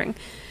bantering.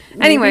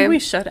 Anyway. Maybe we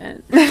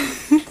shouldn't.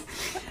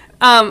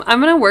 I'm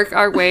going to work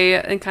our way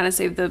and kind of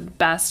save the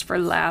best for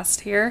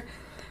last here.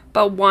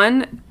 But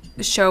one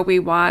show we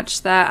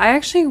watched that I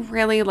actually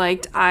really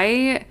liked.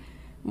 I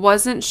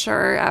wasn't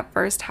sure at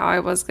first how I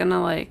was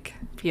gonna like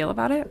feel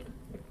about it,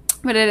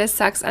 but it is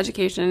Sex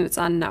Education. It's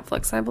on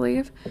Netflix, I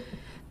believe.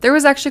 There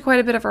was actually quite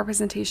a bit of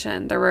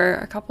representation. There were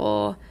a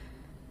couple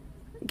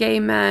gay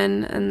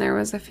men and there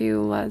was a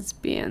few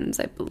lesbians,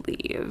 I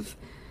believe.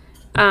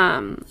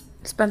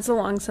 It's been so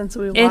long since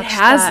we watched it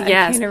has that.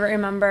 yes I can't even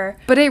remember,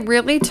 but it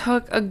really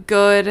took a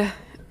good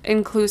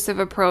inclusive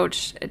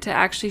approach to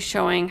actually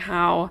showing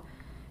how,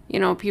 you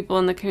know, people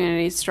in the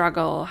community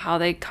struggle, how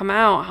they come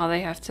out, how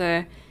they have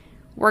to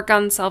work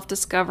on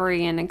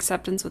self-discovery and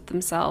acceptance with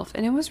themselves.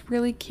 And it was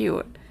really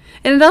cute.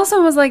 And it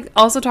also was, like,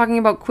 also talking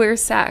about queer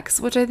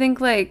sex, which I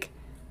think, like,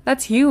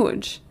 that's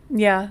huge.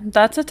 Yeah,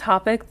 that's a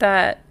topic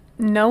that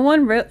no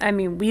one really... I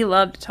mean, we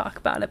love to talk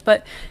about it,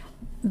 but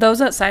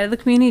those outside of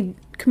the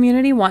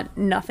community want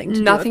nothing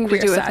to do with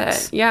queer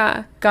sex. It.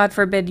 Yeah. God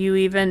forbid you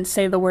even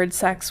say the word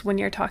sex when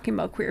you're talking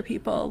about queer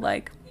people.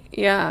 Like,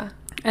 yeah.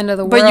 End of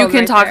the world. But you can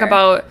right talk there.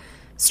 about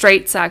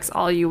straight sex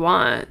all you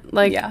want.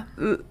 Like, yeah.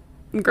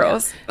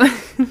 Gross.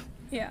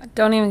 Yeah.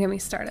 Don't even get me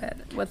started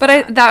with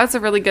that was a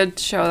really good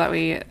show that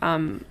we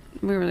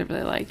really,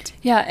 really liked.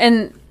 Yeah,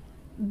 and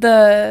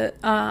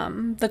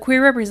the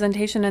queer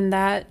representation in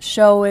that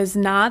show is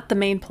not the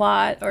main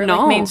plot or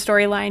like main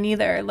storyline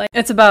either. Like,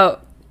 it's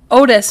about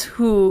Otis,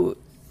 who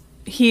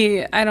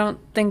I don't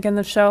think in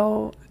the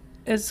show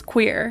is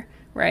queer.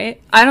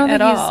 Right? I don't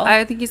think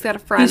I think he's got a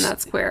friend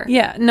that's queer.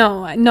 Yeah,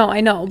 no, I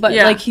know, but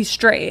like he's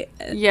straight.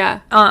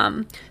 Yeah.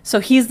 So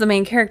he's the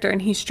main character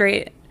and he's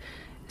straight.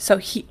 So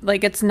he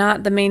like it's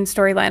not the main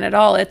storyline at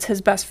all. It's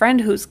his best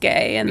friend who's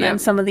gay and then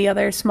some of the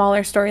other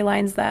smaller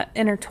storylines that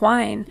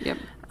intertwine.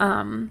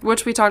 Yep.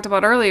 Which we talked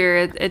about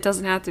earlier, it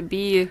doesn't have to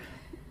be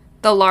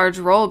the large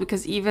role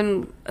because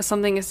even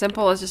something as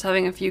simple as just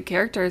having a few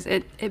characters,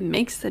 it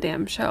makes the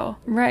damn show.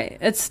 Right.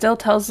 It still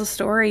tells the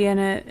story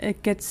and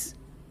it gets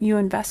you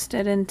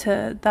invested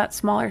into that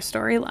smaller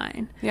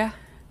storyline. Yeah.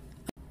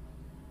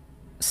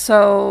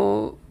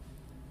 So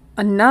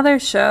another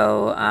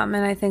show, and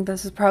I think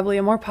this is probably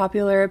a more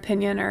popular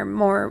opinion or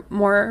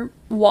more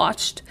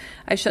watched,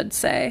 I should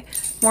say,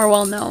 more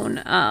well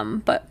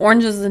known. But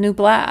Orange is the New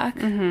Black.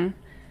 Mm-hmm.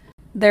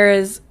 There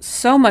is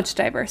so much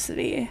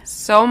diversity,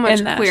 so much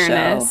in that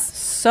queerness, show.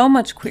 So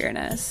much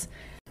queerness,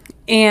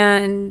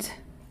 and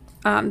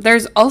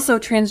there's also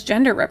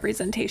transgender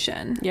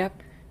representation.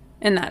 Yep.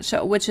 In that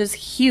show, which is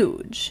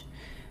huge.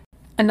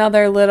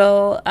 Another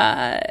little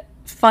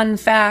fun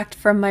fact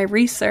from my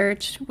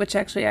research, which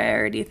actually I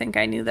already think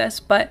I knew this,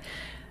 but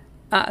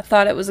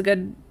thought it was a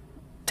good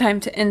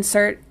time to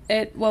insert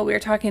it while we were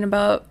talking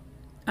about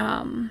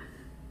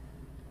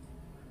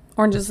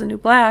Orange is the New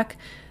Black,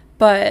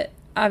 but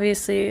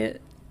obviously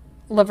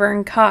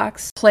Laverne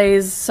Cox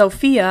plays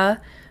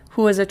Sophia,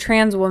 who is a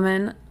trans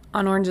woman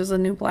on Orange is the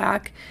New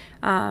Black.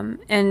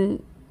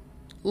 And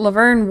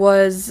Laverne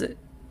was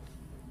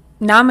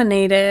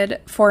nominated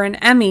for an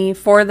Emmy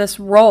for this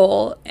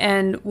role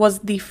and was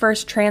the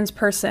first trans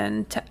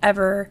person to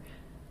ever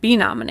be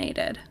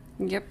nominated.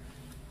 Yep.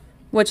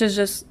 Which is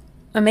just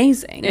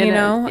amazing, you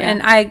know? Yeah.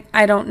 And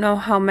I don't know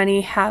how many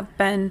have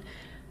been,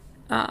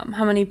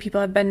 how many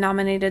people have been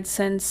nominated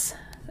since,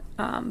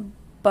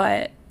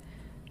 but...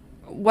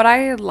 What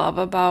I love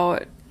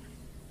about,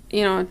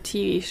 you know,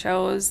 TV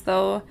shows,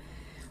 though,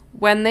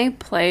 when they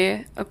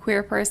play a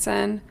queer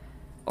person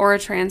or a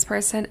trans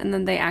person and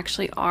then they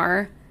actually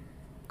are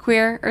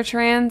queer or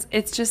trans,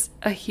 it's just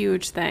a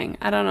huge thing.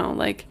 I don't know.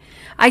 Like,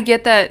 I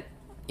get that,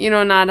 you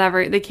know,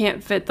 they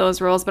can't fit those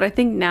roles, but I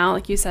think now,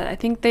 like you said, I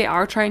think they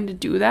are trying to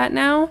do that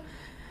now.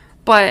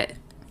 But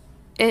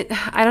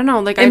I don't know.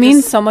 Like, it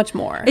means so much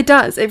more. It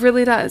does. It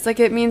really does.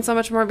 Like, it means so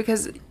much more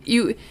because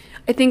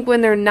I think when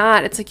they're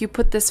not, it's like you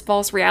put this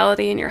false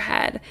reality in your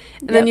head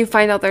and then you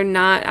find out they're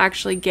not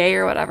actually gay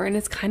or whatever, and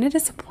it's kind of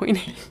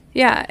disappointing.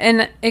 Yeah,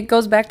 and it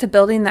goes back to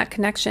building that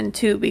connection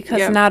too,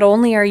 because not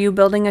only are you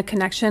building a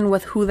connection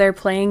with who they're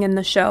playing in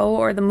the show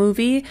or the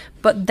movie,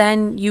 but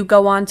then you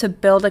go on to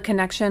build a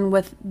connection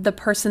with the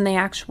person they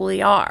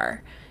actually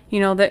are, you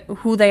know,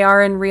 who they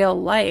are in real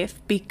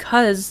life,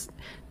 because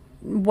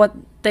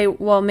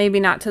maybe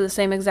not to the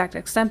same exact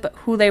extent, but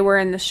who they were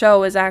in the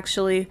show is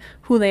actually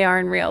who they are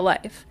in real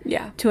life.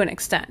 Yeah. To an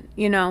extent,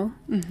 you know?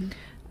 Mm-hmm.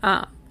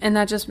 And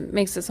that just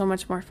makes it so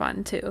much more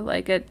fun, too.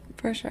 Like,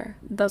 for sure.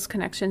 Those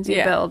connections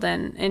you build.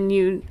 And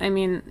you, I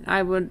mean,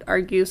 I would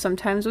argue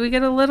sometimes we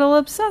get a little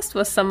obsessed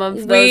with some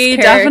of those characters. We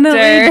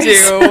definitely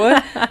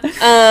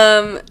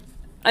do.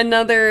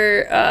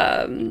 Another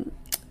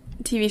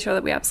TV show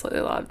that we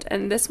absolutely loved.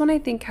 And this one I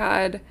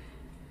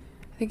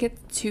think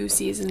it's 2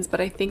 seasons, but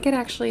I think it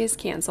actually is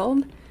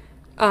canceled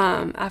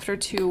after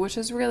 2, which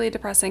is really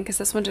depressing because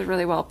this one did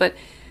really well. But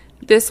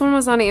this one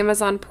was on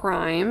Amazon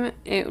Prime.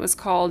 It was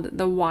called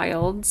The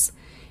Wilds.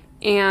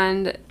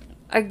 And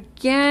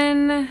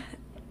again,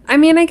 I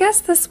mean, I guess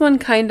this one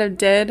kind of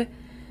did.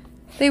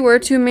 They were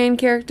 2 main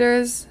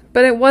characters,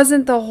 but it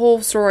wasn't the whole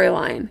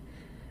storyline.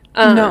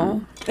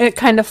 No, it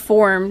kind of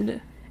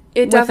formed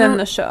within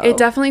the show. It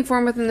definitely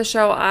formed within the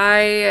show.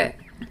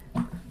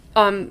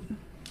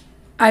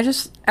 I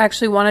just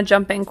actually want to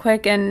jump in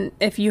quick, and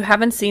if you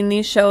haven't seen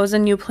these shows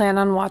and you plan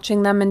on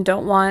watching them and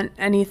don't want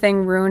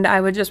anything ruined,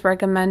 I would just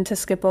recommend to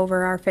skip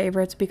over our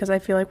favorites because I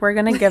feel like we're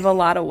going to give a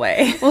lot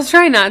away. We'll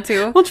try not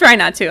to.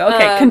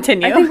 Okay,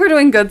 continue. I think we're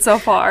doing good so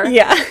far.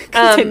 Yeah,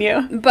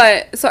 continue.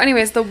 But, so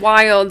anyways, The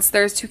Wilds,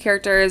 there's 2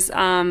 characters.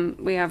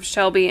 We have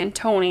Shelby and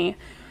Tony,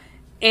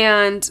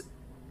 and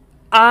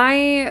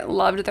I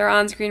loved their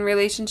on-screen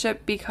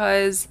relationship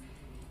because...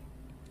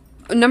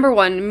 Number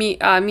one,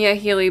 Mia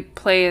Healy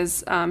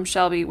plays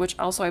Shelby, which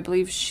also I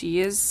believe she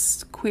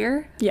is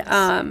queer. Yes.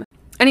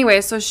 Anyway,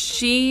 so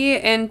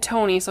Shelby and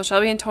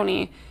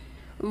Tony,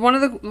 one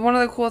of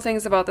the cool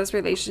things about this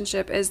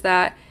relationship is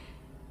that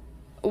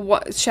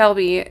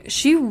Shelby,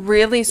 she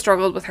really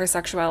struggled with her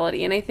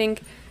sexuality, and I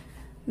think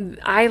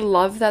I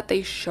love that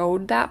they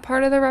showed that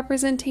part of the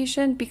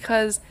representation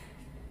because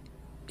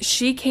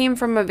she came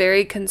from a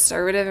very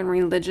conservative and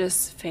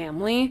religious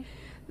family,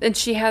 and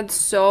she had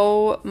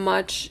so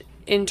much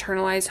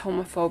internalized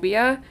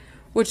homophobia,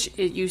 which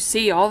you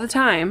see all the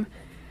time.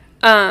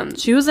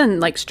 She was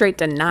in straight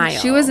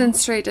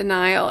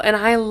denial. And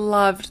I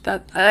loved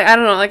that. I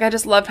don't know, I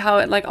just loved how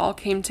it all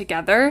came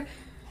together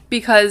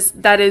because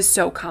that is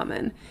so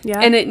common. Yeah.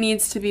 And it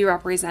needs to be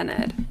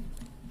represented.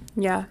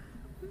 Yeah.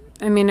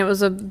 I mean, it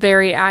was a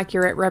very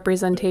accurate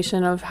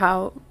representation of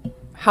how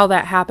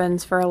that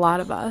happens for a lot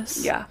of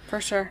us. Yeah,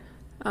 for sure.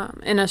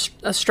 And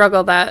a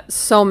struggle that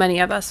so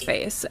many of us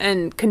face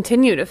and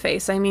continue to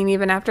face. I mean,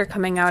 even after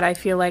coming out, I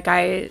feel like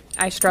I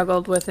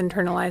struggled with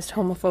internalized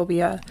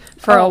homophobia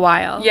for a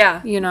while.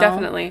 Yeah, you know?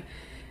 Definitely.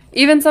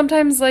 Even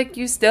sometimes,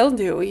 you still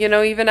do,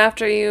 even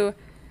after you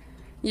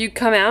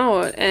come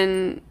out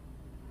and,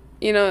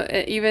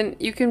 even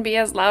you can be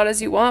as loud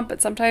as you want,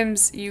 but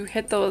sometimes you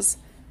hit those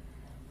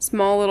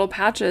small little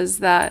patches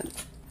that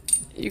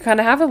you kind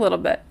of have a little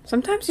bit.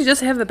 Sometimes you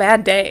just have a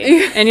bad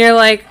day and you're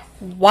like,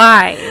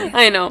 why?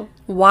 I know.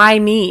 Why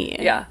me?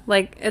 Yeah.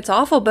 It's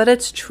awful, but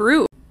it's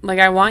true.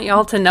 I want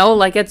y'all to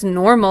know, it's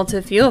normal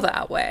to feel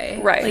that way.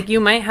 Right. You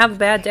might have a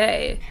bad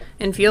day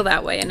and feel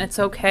that way, and it's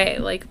okay.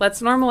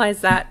 Let's normalize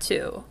that,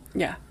 too.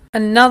 Yeah.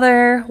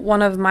 Another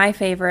one of my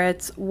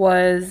favorites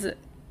was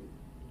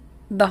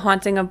The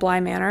Haunting of Bly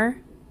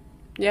Manor.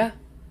 Yeah.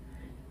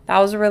 That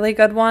was a really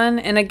good one.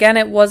 And again,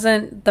 it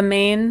wasn't the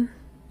main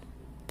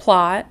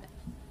plot.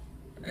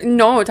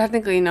 No,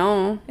 technically,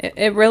 no.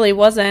 It really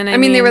wasn't. I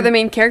mean, they were the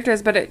main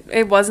characters, but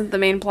it wasn't the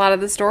main plot of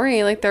the story.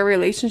 Their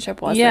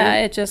relationship wasn't. Yeah,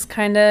 it just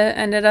kind of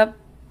ended up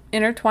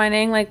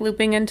intertwining,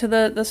 looping into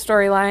the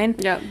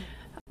storyline. Yeah.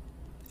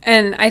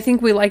 And I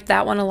think we liked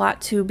that one a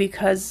lot, too,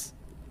 because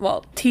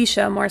well,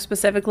 Tisha more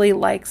specifically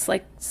likes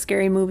like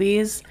scary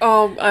movies.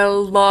 Oh, I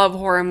love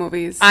horror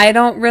movies. I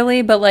don't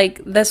really, but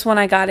like this one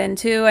I got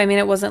into. I mean,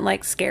 it wasn't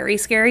like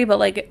scary, but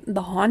like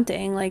The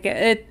Haunting, like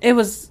it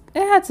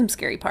had some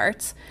scary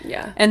parts.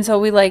 Yeah. And so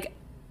we like,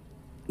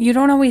 you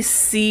don't always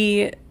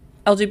see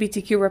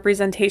LGBTQ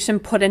representation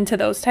put into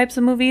those types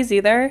of movies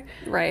either.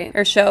 Right.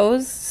 Or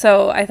shows.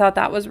 So I thought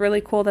that was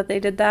really cool that they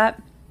did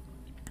that.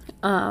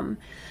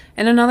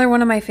 And another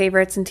one of my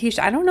favorites, and Tisha,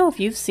 I don't know if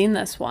you've seen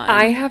this one.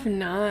 I have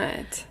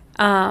not.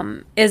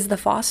 Is The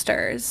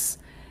Fosters.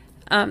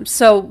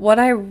 So what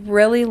I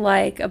really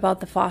like about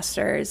The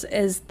Fosters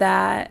is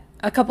that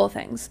a couple of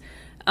things.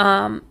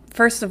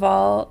 First of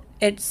all,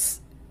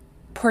 it's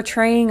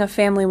portraying a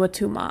family with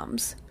two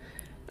moms.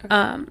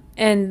 Okay.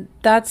 And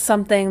that's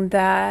something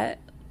that,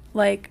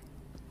 like,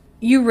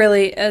 you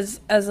really, as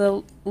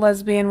a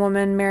lesbian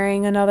woman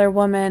marrying another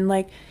woman,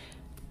 like,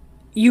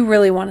 you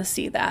really want to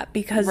see that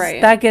because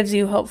that gives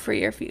you hope for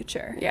your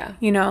future. Yeah.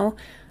 You know?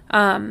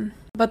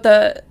 But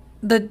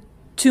the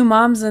two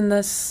moms in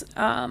this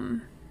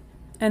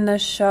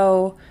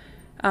show,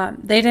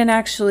 they didn't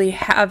actually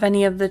have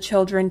any of the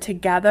children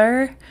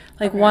together.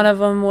 Like, one of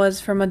them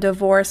was from a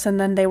divorce and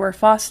then they were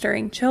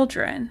fostering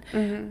children.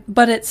 Mm-hmm.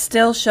 But it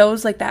still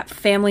shows, like, that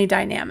family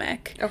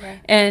dynamic.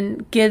 Okay.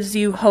 And gives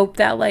you hope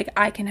that, like,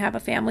 I can have a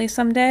family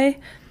someday.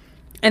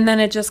 And then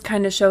it just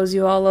kind of shows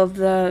you all of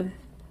the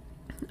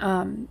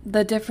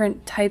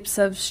different types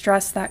of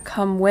stress that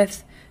come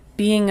with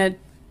being a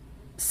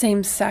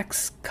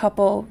same-sex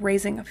couple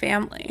raising a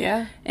family.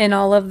 Yeah. And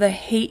all of the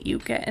hate you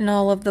get and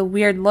all of the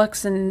weird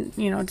looks and,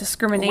 you know,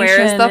 discrimination.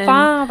 Where's the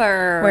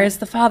father? Where's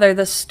the father?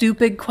 The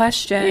stupid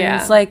questions.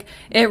 Yeah. Like,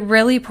 it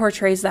really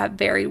portrays that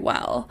very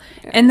well.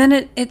 Yeah. And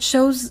then it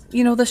shows,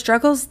 you know, the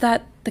struggles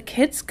that the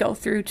kids go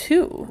through,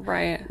 too.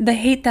 Right. The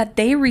hate that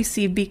they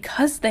receive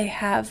because they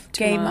have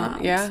gay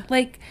moms. Yeah.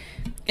 Like,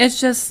 it's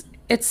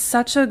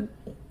such a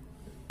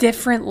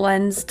different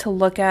lens to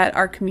look at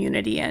our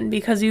community in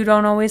because you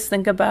don't always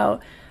think about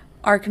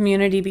our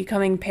community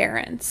becoming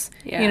parents.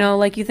 Yeah. You know,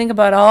 like, you think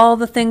about all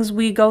the things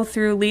we go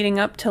through leading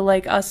up to,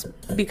 like, us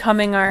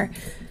becoming our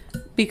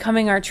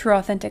true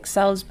authentic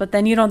selves, but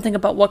then you don't think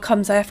about what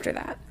comes after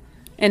that.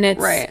 And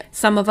it's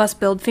some of us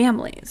build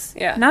families.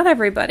 Yeah. Not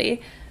everybody,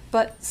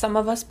 but some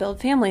of us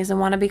build families and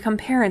want to become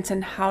parents,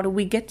 and how do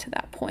we get to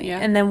that point? Yeah.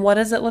 And then what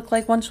does it look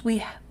like once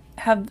we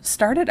have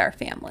started our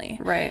family?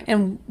 Right.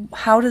 And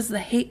how does the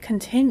hate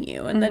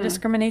continue and the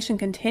discrimination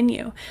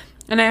continue?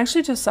 And I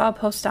actually just saw a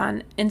post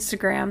on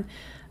Instagram.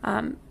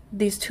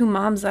 These two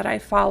moms that I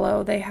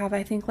follow, they have,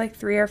 I think, like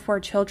 3 or 4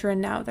 children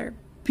now. They're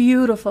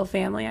beautiful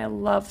family. I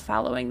love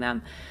following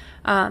them.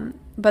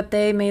 But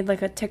they made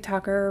like a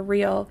TikTok or a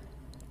reel,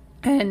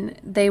 and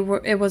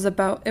it was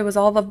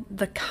all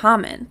the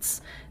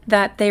comments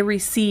that they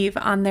receive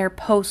on their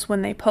posts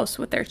when they post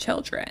with their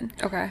children.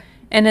 Okay.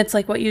 And it's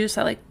like what you just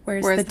said, like,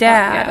 where's the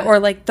dad? Yeah. Or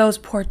like, those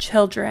poor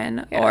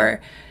children. Yeah.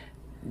 Or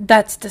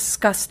that's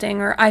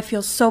disgusting. Or I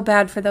feel so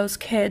bad for those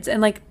kids.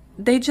 And like,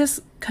 they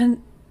just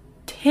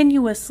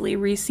continuously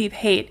receive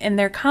hate in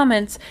their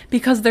comments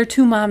because they're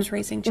two moms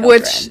raising children.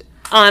 Which,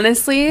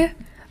 honestly,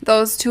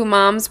 those two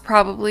moms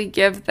probably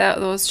give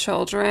those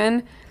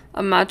children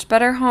a much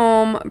better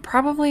home.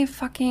 Probably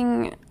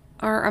fucking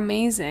are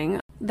amazing.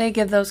 They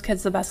give those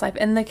kids the best life.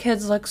 And the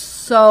kids look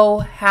so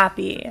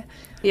happy.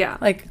 Yeah.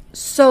 Like,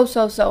 so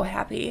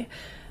happy.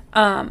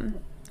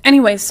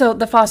 Anyway, so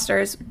The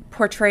Fosters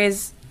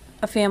portrays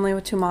a family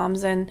with two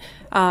moms. And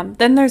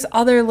then there's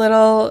other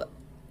little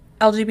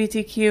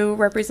LGBTQ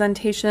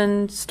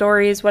representation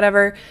stories,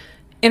 whatever,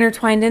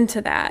 intertwined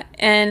into that.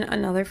 And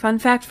another fun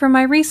fact from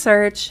my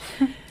research,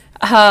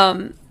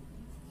 The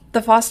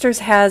Fosters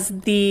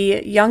has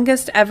the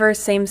youngest ever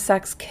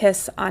same-sex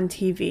kiss on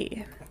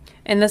TV.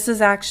 And this is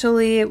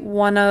actually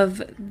one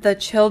of the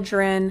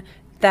children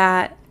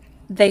that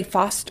they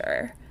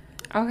foster.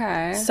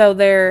 Okay. So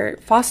their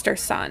foster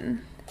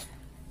son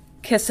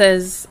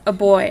kisses a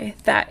boy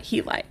that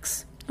he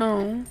likes.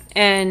 Oh.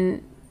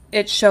 And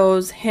it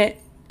shows his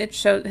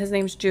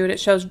name's Jude. It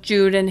shows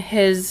Jude and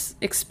his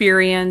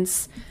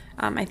experience.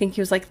 I think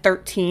he was like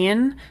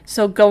 13.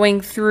 So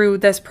going through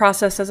this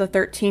process as a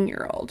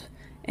 13-year-old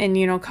and,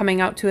 you know, coming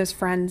out to his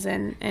friends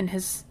and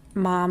his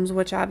moms,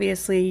 which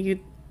obviously you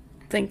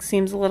think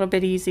seems a little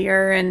bit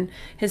easier, and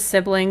his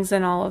siblings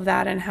and all of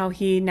that, and how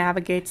he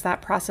navigates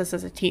that process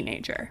as a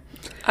teenager.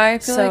 I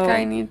feel like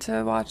I need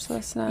to watch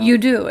this now. You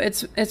do.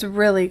 It's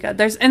really good.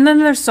 There's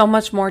so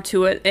much more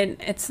to it, and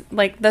it's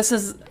like, this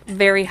is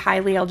very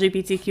highly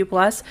LGBTQ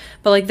plus,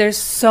 but like, there's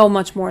so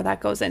much more that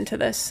goes into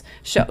this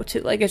show too.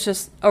 Like, it's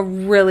just a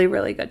really,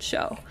 really good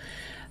show.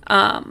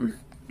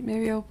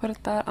 Maybe I'll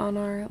put that on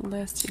our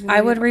list. I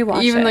would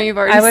rewatch it. Even though you've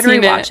already seen it. I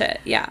would rewatch it.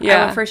 Yeah.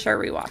 I would for sure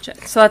rewatch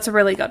it. So that's a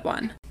really good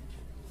one.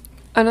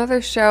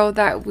 Another show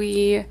that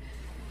we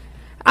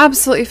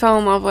absolutely fell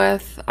in love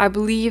with. I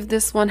believe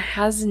this one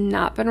has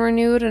not been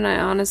renewed, and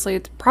it's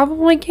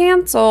probably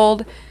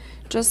canceled,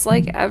 just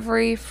like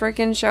every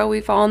freaking show we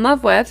fall in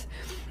love with.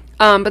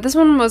 But this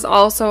one was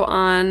also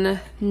on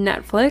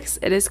Netflix.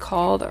 It is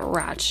called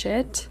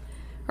Ratchet,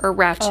 or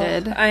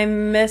Ratched. Oh, I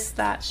missed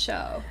that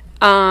show.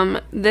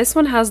 This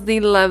one has the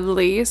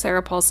lovely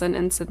Sarah Paulson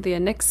and Cynthia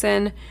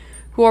Nixon,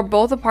 who are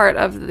both a part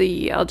of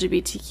the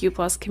LGBTQ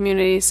plus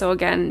community. So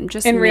again,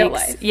 just in real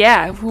life.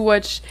 Yeah,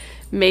 which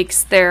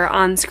makes their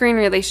on-screen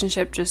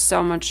relationship just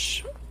so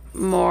much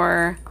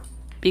more,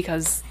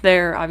 because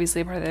they're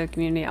obviously a part of the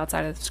community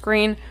outside of the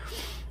screen.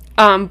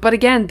 But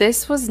again,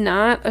 this was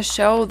not a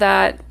show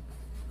that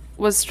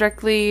was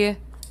strictly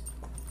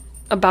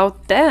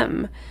about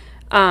them.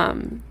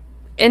 And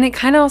it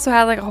kind of also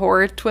had like a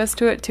horror twist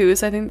to it too.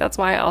 So I think that's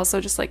why I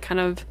also just like kind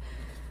of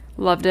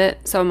loved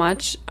it so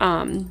much.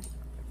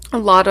 A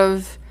lot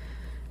of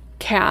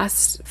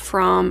cast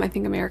from, I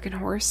think, American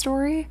Horror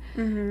Story.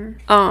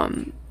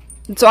 Mm-hmm.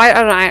 So I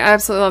don't know. I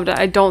absolutely loved it.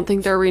 I don't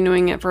think they're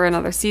renewing it for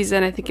another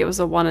season. I think it was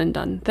a one and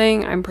done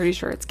thing. I'm pretty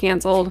sure it's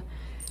canceled.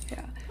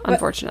 Yeah.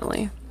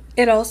 Unfortunately.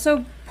 It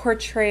also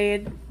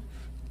portrayed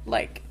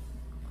like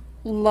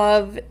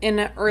love in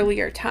an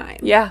earlier time.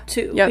 Yeah.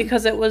 Too. Yep.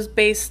 Because it was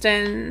based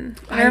in,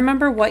 I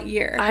remember what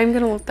year. I'm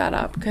going to look that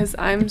up because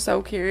I'm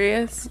so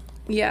curious.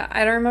 Yeah.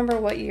 I don't remember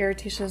what year.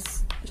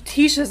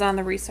 Tisha's on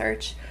the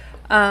research.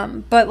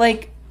 But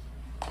like,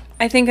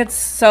 I think it's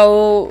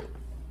so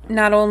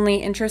not only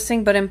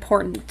interesting but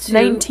important to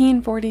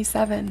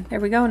 1947. There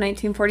we go,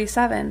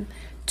 1947,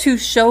 to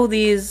show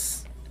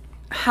these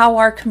how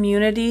our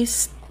community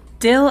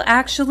still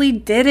actually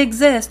did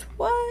exist.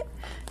 What?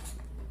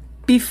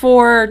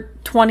 Before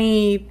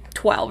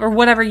 2012 or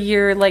whatever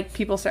year, like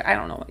people start. I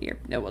don't know what year.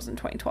 It wasn't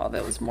 2012.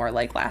 It was more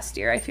like last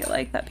year. I feel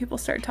like that people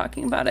started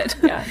talking about it.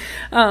 Yeah.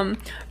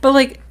 But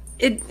like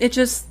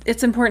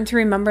it's important to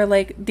remember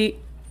like the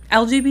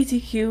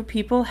LGBTQ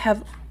people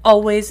have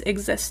always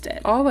existed.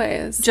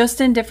 Always. Just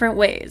in different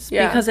ways.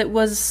 Yeah. Because it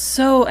was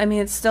so, I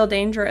mean, it's still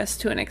dangerous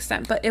to an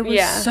extent, but it was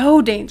Yeah.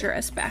 so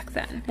dangerous back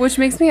then. Which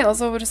makes me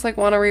also just like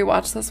want to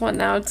rewatch this one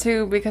now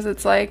too, because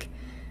it's like,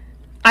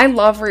 I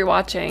love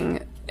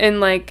rewatching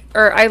and like,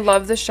 or I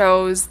love the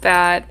shows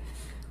that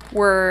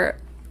were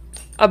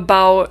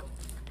about,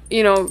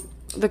 you know,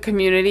 the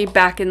community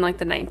back in like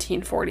the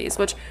 1940s,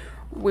 which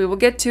we will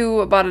get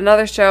to about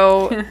another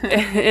show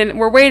and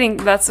we're waiting.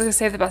 That's to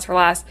save the best for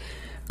last.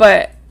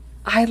 But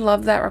I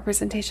love that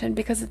representation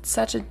because it's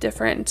such a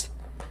different,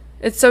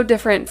 it's so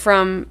different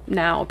from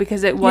now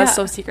because it was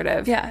so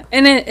secretive. Yeah.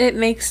 And it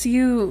makes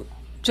you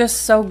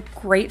just so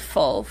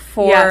grateful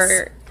for,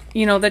 Yes.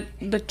 you know, the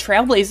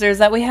trailblazers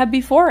that we had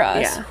before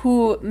us Yeah.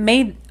 who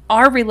made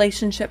our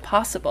relationship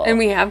possible. And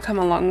we have come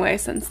a long way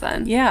since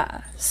then.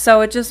 Yeah.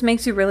 So it just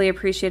makes you really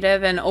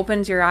appreciative and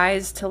opens your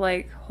eyes to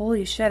like,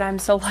 holy shit, I'm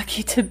so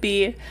lucky to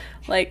be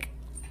like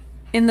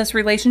in this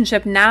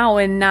relationship now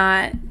and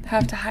not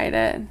Have to hide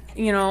it.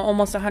 you know,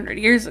 almost 100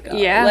 years ago.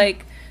 Yeah.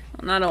 Like,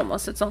 well, not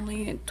almost, it's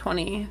only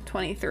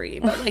 2023,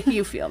 but like,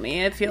 you feel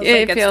me. It feels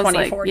like it's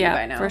 2040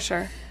 by now. for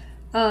sure.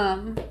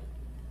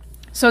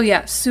 So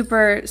yeah,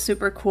 super,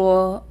 super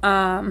cool.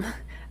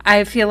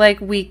 I feel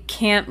like we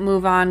can't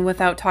move on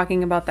without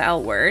talking about the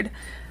L Word.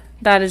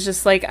 That is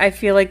just like, I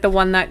feel like the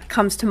one that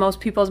comes to most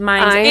people's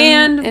minds.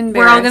 And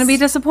we're all going to be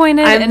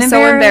disappointed and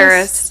so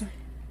embarrassed.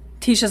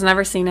 Tisha's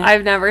never seen it.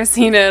 I've never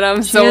seen it.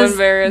 I'm She so has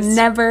embarrassed.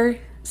 Never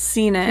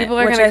seen it. People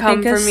are which going to I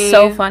come think for is me.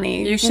 so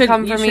funny. You can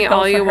come for me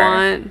all you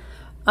want.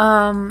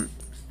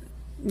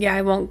 Yeah,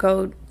 I won't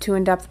go too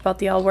in depth about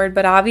the L Word,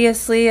 but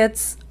obviously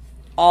it's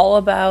all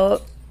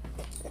about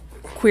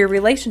queer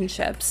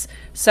relationships.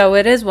 So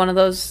it is one of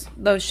those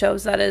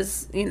shows that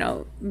is, you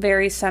know,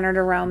 very centered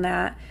around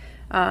that,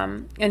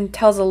 and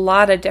tells a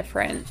lot of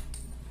different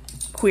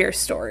queer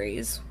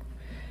stories.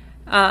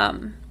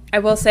 I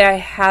will say I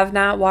have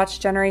not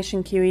watched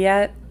Generation Q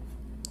yet.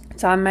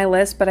 It's on my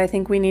list, but I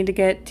think we need to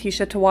get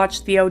Tisha to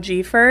watch the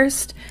OG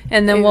first,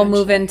 and then we'll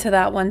move into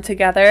that one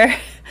together.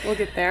 We'll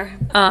get there.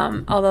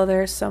 Although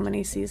there are so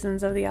many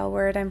seasons of the L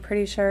Word, I'm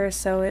pretty sure,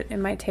 so it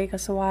might take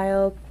us a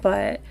while,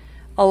 but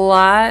a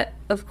lot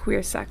of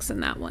queer sex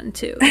in that one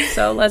too.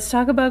 So let's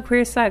talk about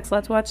queer sex.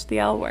 Let's watch the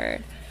L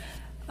Word.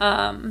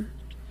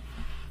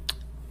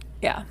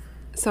 Yeah.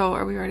 So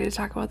are we ready to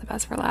talk about the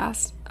best for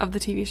last of the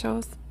TV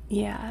shows?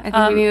 Yeah. I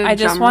think we need a I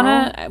just drum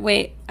want to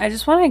wait. I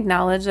just want to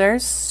acknowledge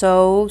there's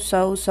so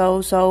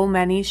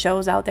many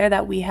shows out there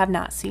that we have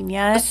not seen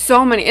yet.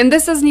 So many. And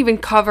this doesn't even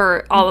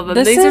cover all of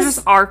them. These are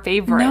just our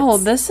favorites. No,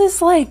 this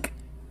is like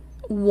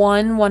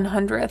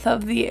 1/100th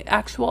of the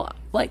actual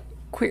like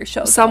queer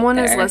shows. Someone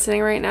out is there.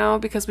 listening right now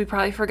because we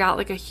probably forgot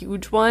like a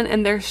huge one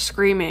and they're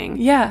screaming.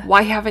 Yeah.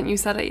 Why haven't you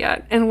said it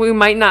yet? And we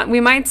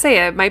might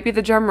say it might be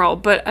the drum roll,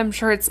 but I'm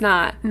sure it's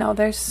not. No,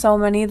 there's so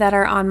many that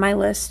are on my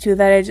list too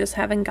that I just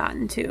haven't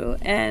gotten to.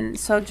 And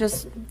so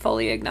just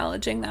fully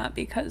acknowledging that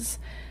because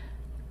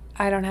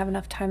I don't have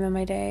enough time in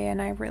my day and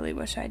I really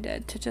wish I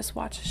did to just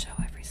watch a show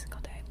every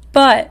single day.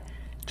 But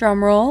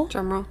drum roll.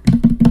 Drum roll.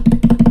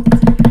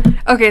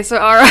 Okay, so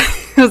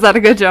was that a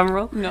good drum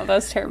roll? No, that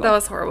was terrible. That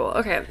was horrible.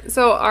 Okay,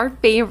 so our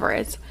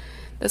favorite.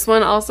 This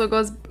one also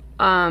goes.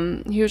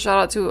 Huge shout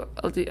out to.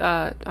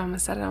 I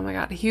almost said it. Oh my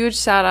god! Huge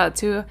shout out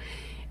to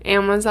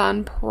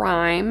Amazon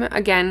Prime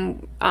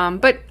again,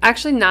 but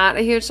actually not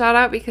a huge shout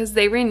out because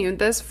they renewed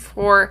this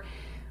for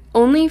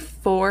only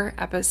 4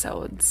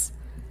 episodes.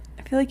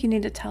 I feel like you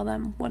need to tell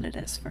them what it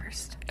is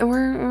first.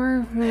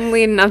 We're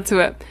leading up to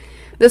it.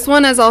 This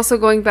one is also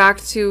going back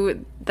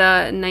to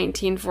the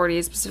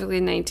 1940s, specifically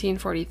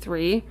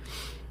 1943.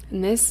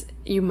 And this,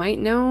 you might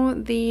know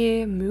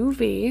the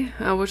movie,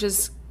 which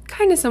is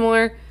kind of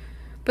similar,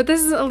 but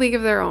this is A League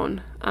of Their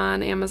Own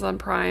on Amazon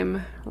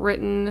Prime,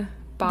 written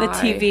by... The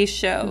TV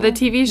show. The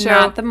TV show.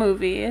 Not the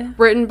movie.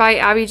 Written by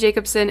Abby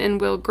Jacobson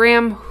and Will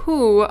Graham,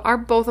 who are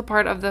both a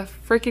part of the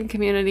freaking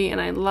Community,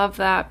 and I love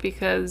that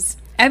because...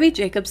 Abby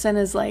Jacobson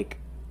is like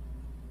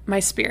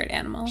my spirit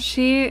animal.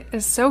 She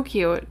is so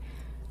cute.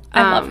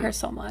 I love her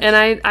so much. And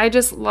I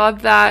just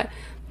love that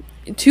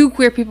 2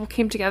 queer people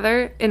came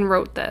together and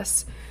wrote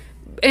this.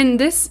 And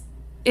this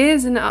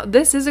is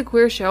a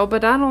queer show,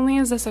 but not only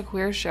is this a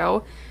queer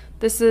show,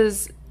 this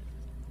is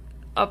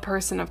a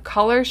person of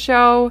color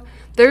show.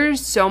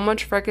 There's so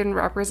much freaking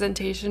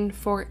representation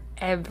for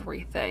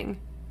everything.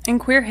 And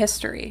queer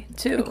history,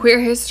 too.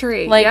 Queer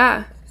history, like,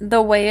 yeah.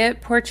 The way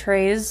it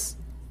portrays,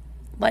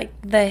 like,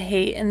 the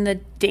hate and the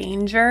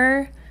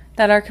danger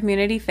that our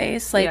community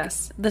faced. Like,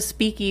 yes. The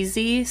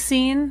speakeasy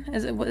scene.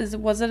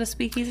 Was it a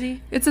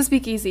speakeasy? It's a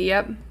speakeasy,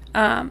 yep.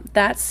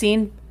 That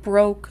scene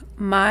broke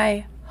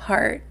my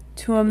heart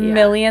to a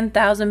million,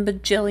 thousand,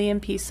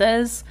 bajillion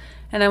pieces.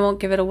 And I won't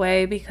give it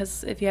away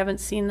because if you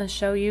haven't seen the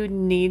show, you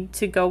need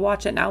to go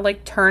watch it now.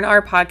 Like, turn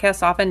our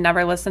podcast off and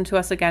never listen to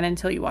us again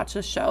until you watch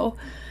the show.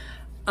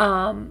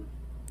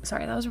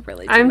 Sorry, that was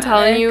really dramatic. I'm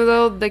telling you,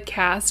 though, the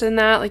cast in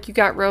that, like, you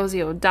got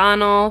Rosie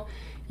O'Donnell,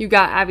 you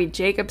got Abby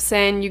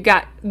Jacobson, you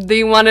got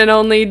the one and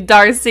only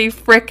Darcy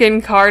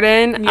frickin'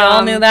 Carden. You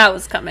all knew that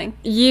was coming.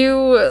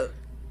 Yeah,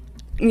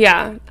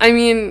 I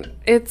mean,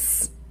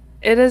 it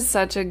is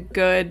such a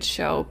good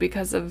show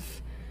because of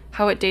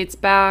how it dates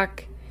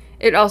back.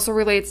 It also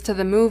relates to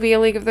the movie A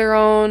League of Their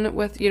Own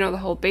with, the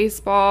whole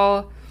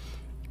baseball.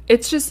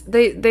 It's just,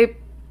 they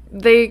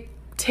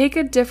take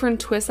a different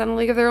twist on A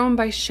League of Their Own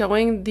by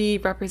showing the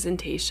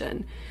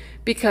representation.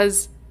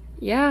 Because,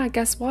 yeah,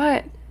 guess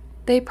what?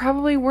 They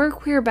probably were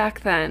queer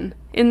back then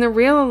in the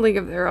real League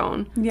of Their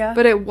Own. Yeah.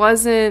 But it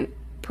wasn't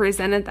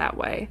presented that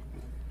way.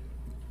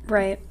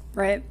 Right.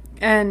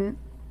 And,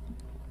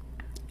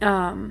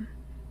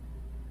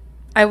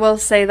 I will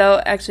say,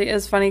 though, actually, it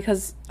was funny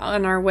because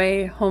on our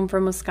way home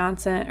from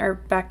Wisconsin, or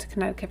back to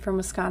Connecticut from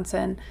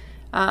Wisconsin,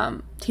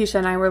 Tisha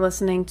and I were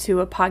listening to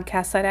a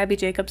podcast that Abby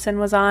Jacobson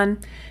was on,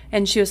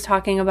 and she was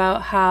talking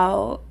about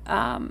how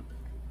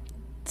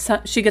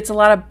she gets a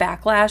lot of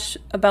backlash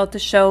about the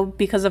show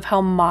because of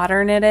how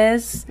modern it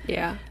is.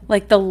 Yeah.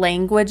 Like, the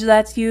language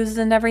that's used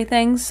and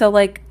everything. So,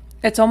 like,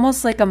 it's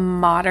almost like a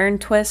modern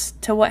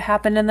twist to what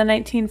happened in the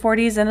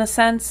 1940s in a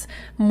sense,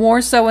 more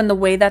so in the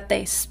way that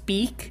they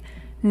speak,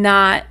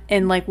 not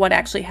in, like, what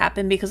actually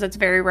happened, because it's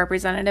very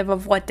representative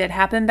of what did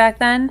happen back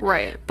then.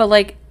 Right. But,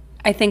 like,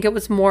 I think it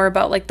was more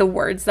about, like, the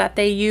words that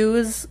they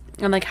use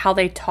and, like, how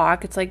they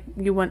talk. It's like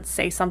you wouldn't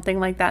say something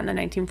like that in the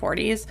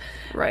 1940s.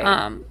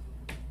 Right.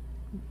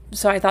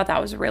 So I thought that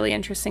was a really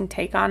interesting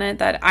take on it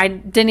that I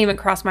didn't even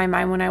cross my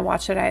mind when I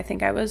watched it. I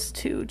think I was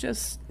too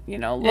just,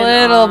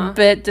 little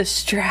bit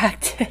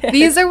distracted.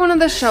 These are one of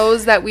the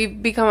shows that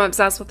we've become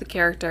obsessed with the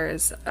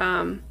characters.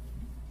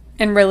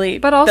 And really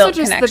but also built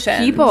just connections.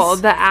 The people,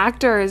 the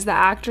actors, the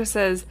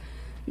actresses,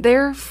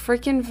 they're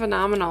freaking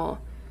phenomenal.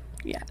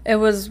 Yeah, it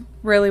was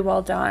really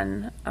well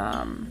done.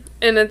 And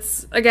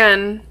it's,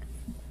 again,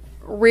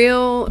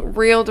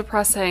 real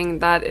depressing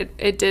that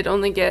it did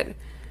only get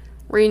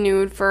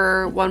renewed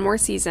for one more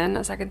season,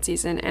 a second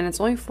season, and it's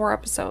only 4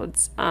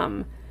 episodes.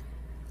 But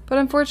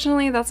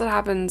unfortunately, that's what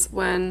happens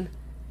when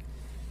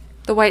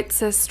the white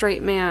cis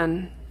straight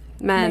men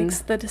makes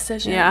the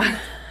decision. Yeah.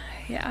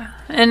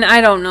 And I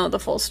don't know the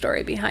full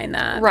story behind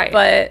that. Right.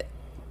 But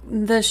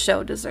this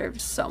show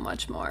deserves so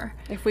much more.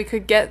 If we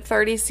could get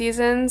 30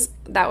 seasons,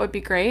 that would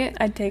be great.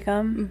 I'd take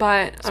them.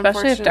 But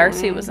especially if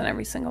Darcy was in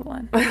every single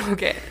one.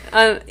 Okay.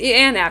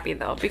 And Abby,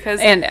 though, because...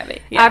 And Abby.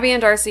 Yeah. Abby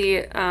and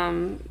Darcy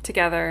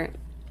together,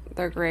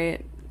 they're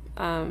great.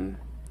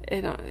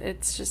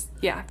 It's just,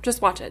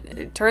 just watch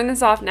it. Turn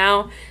this off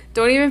now.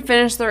 Don't even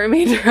finish the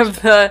remainder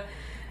of the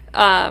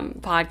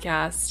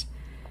podcast.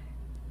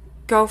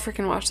 Go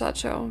freaking watch that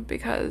show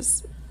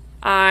because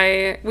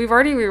we've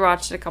already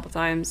rewatched it a couple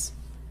times.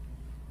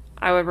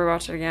 I would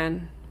rewatch it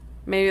again.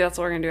 Maybe that's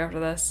what we're gonna do after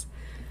this.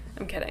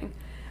 I'm kidding.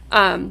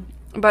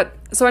 But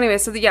so anyway,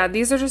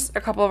 these are just a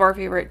couple of our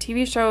favorite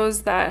TV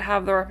shows that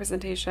have the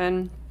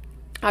representation.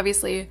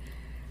 Obviously,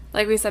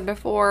 like we said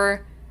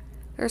before,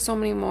 there's so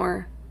many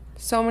more.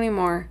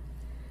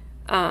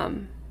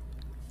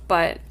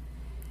 But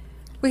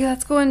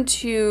let's go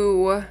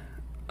into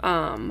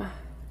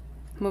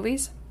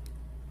movies.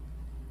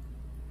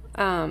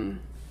 Or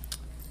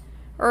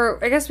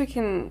I guess we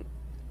can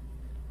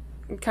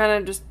kind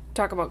of just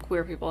talk about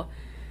queer people.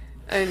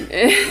 And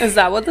is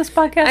that what this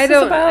podcast is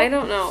about? I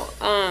don't know.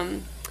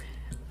 I'm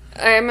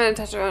going to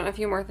touch on a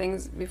few more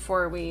things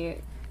before we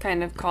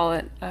kind of call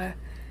it a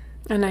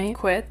A night.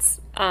 quits.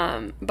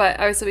 But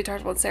obviously we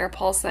talked about Sarah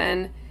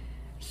Paulson,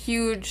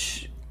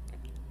 huge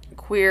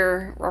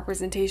queer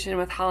representation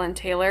with Holland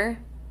Taylor.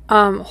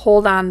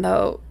 Hold on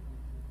though.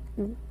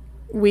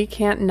 We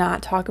can't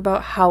not talk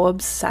about how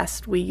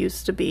obsessed we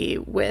used to be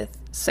with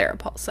Sarah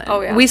Paulson. Oh,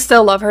 yeah. We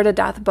still love her to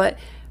death, but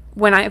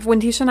when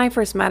Tisha and I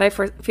first met,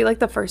 feel like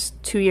the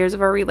first 2 years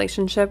of our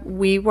relationship,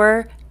 we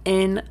were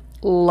in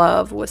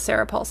love with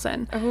Sarah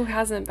Paulson. Who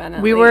hasn't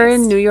been? We were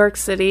in New York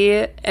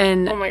City,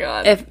 and oh my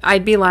God, if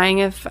I'd be lying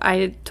if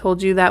I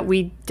told you that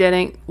we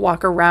didn't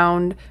walk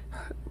around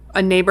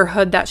a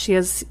neighborhood that she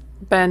has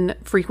been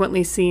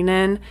frequently seen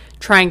in,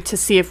 trying to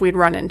see if we'd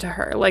run into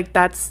her. Like,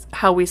 that's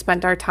how we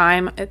spent our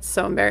time. It's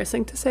so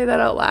embarrassing to say that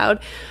out loud.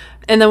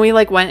 And then we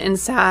like went and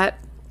sat.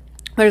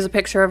 There's a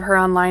picture of her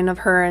online of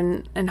her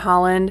in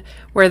Holland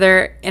where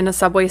they're in a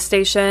subway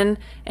station,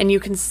 and you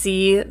can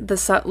see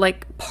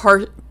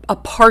a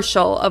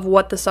partial of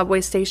what the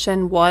subway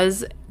station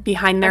was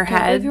behind their heads.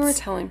 I can't believe you were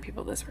telling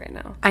people this right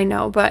now. I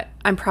know, but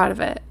I'm proud of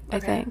it. Okay. I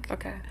think.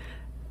 Okay.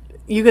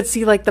 You could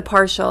see like the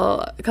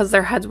partial because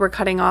their heads were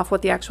cutting off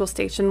what the actual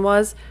station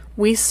was.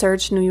 We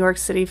searched New York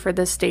City for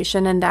this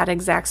station in that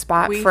exact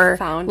spot for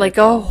like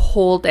a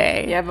whole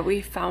day. Yeah, but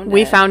we found it.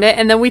 We found it,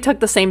 and then we took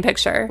the same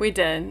picture. We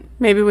did.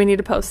 Maybe we need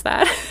to post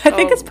that. I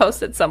think it's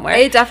posted somewhere.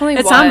 It definitely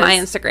It's was. on my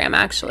Instagram,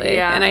 actually.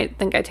 Yeah. And I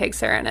think I tagged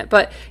Sarah in it.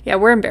 But yeah,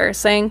 we're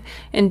embarrassing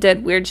and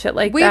did weird shit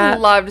like that.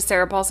 We loved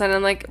Sarah Paulson,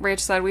 and like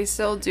Rach said, we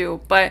still do.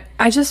 But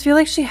I just feel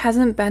like she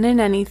hasn't been in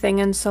anything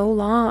in so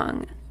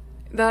long.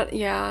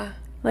 Yeah.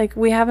 Like,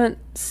 we haven't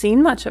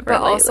seen much of her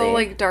lately. Also,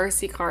 like,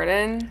 Darcy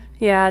Carden.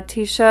 Yeah,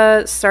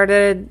 Tisha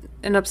started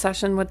an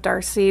obsession with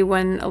Darcy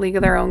when A League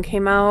of Their Own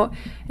came out.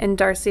 And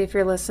Darcy, if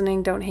you're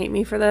listening, don't hate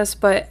me for this,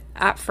 but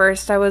at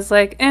first I was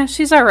like,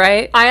 she's all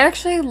right. I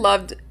actually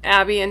loved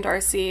Abby and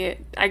Darcy.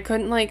 I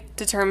couldn't, like,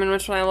 determine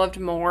which one I loved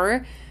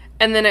more.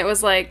 And then it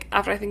was, like,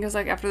 after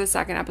the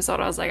second episode,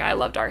 I was like, I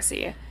love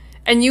Darcy.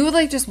 And you,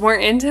 like, just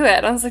weren't into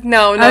it. I was like,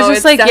 no, I was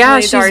just like,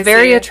 yeah, she's Darcy.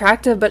 very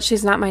attractive, but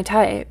she's not my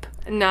type.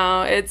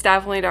 No, it's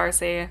definitely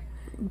Darcy.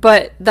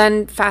 But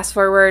then fast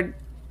forward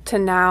to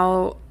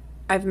now,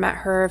 I've met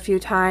her a few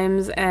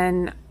times,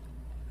 and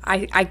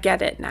I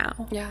get it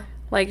now. Yeah.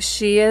 Like,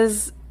 she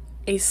is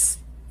a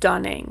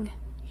stunning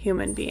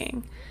human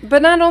being.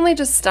 But not only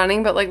just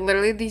stunning, but, like,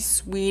 literally the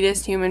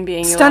sweetest human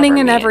being you'll Stunning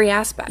ever in meet. every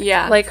aspect.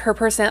 Yeah. Like, her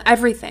person,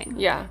 everything.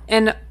 Yeah.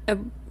 And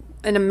an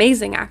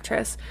amazing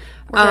actress.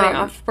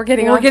 We're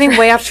getting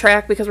way off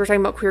track because we're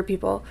talking about queer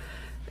people.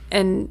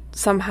 And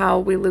somehow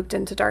we looped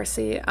into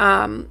Darcy.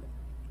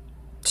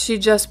 She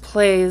just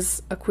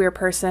plays a queer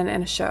person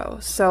in a show.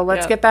 So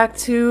let's get back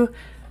to,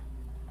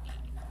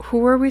 who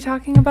were we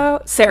talking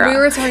about? Sarah. We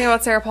were talking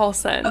about Sarah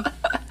Paulson.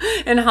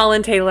 And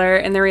Holland Taylor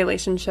and their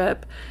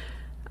relationship.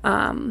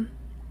 You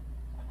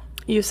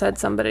said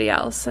somebody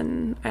else,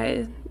 and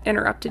I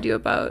interrupted you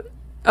about,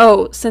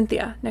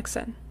 Cynthia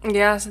Nixon.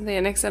 Yeah,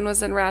 Cynthia Nixon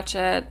was in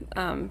Ratchet.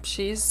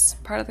 She's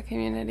part of the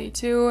community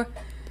too.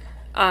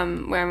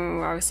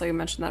 Obviously we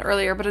mentioned that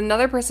earlier, but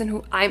another person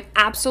who I'm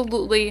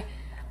absolutely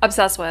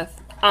obsessed with.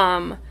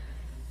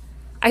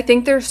 I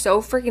think they're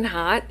so freaking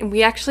hot, and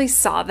we actually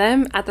saw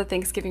them at the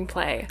Thanksgiving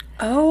play.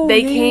 Oh,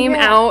 they came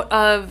out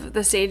of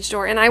the stage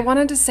door, and I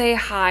wanted to say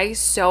hi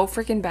so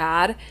freaking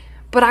bad,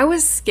 but I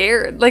was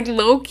scared. Like,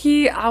 low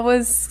key, I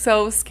was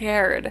so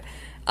scared.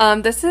 I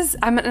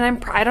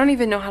don't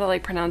even know how to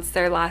like pronounce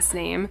their last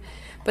name,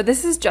 but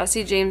this is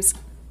Jesse James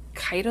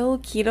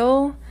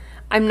Keitel.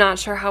 I'm not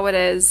sure how it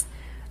is.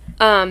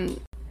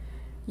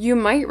 You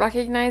might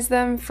recognize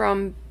them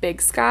from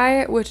Big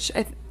Sky, which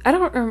I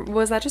don't remember.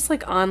 Was that just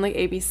like on like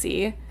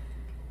ABC?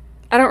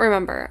 I don't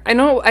remember. I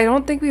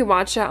don't think we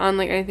watched it on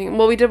like anything.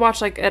 Well, we did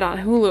watch like it on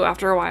Hulu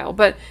after a while,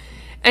 but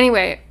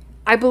anyway,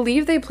 I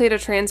believe they played a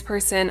trans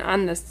person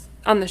on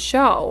the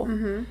show.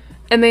 Mm-hmm.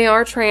 And they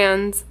are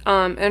trans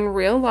in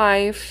real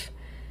life.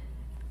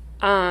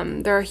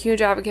 They're a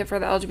huge advocate for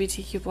the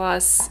LGBTQ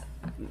plus,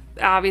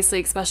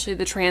 obviously, especially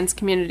the trans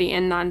community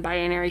and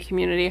non-binary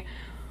community.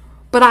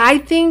 But I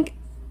think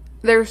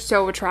they're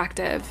so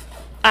attractive.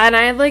 And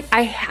I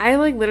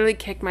literally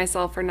kicked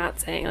myself for not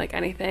saying like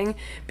anything,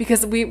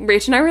 because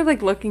Rach and I were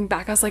like looking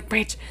back. I was like,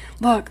 Rach,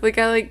 look, like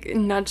I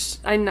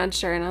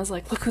nudged her, and I was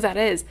like, look who that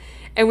is.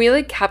 And we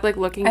like kept like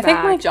looking back. I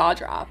think my jaw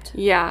dropped.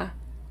 Yeah.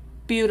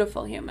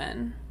 Beautiful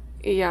human.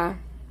 Yeah.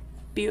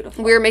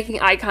 Beautiful. We were making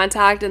eye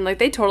contact, and like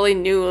they totally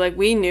knew, like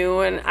we knew,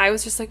 and I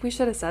was just like, we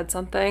should have said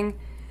something,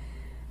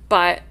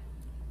 but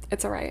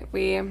it's all right.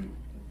 We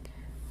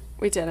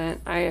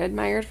didn't. I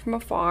admired from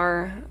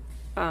afar.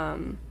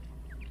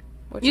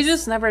 You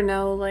just never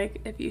know,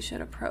 like, if you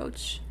should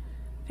approach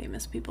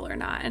famous people or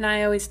not, and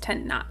I always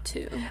tend not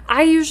to.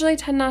 I usually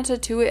tend not to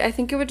too. I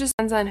think it would just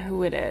depends on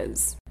who it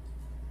is.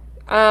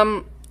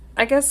 I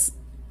guess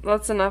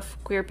that's enough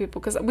queer people,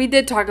 because we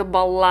did talk a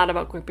lot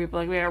about queer people.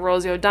 Like, we got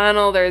Rosie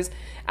O'Donnell, there's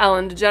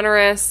Ellen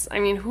DeGeneres. I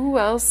mean, who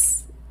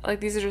else? Like,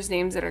 these are just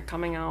names that are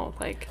coming out.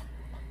 Like,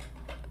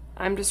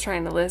 I'm just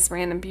trying to list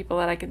random people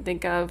that I can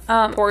think of.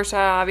 Um, Portia,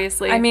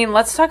 obviously. I mean,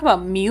 let's talk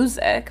about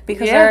music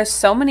because Yeah. there are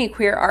so many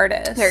queer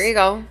artists. there you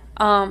go.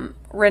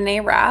 Renee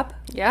Rapp.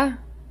 Yeah.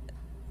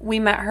 We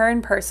met her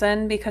in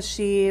person because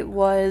she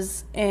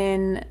was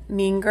in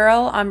Mean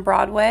Girl on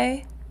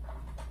Broadway.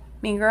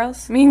 Mean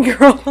Girls? Mean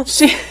Girl.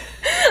 She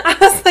I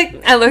was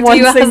like, I looked at one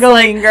you. I was single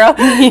like, Mean Girl.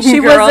 Mean She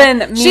Girl. was in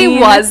Mean. She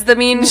was the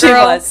Mean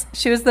Girl.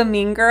 She was the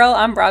Mean Girl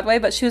on Broadway,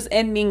 but she was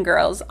in Mean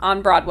Girls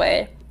on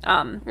Broadway.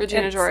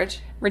 Regina George.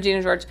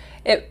 Regina George.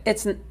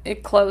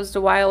 It closed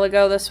a while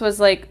ago. This was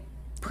like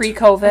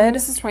pre-COVID.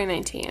 This is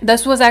 2019.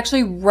 This was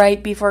actually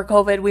right before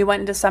COVID. We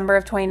went in December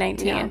of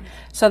 2019. Yeah.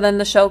 So then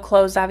the show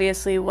closed,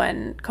 obviously,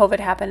 when COVID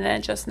happened,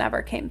 and it just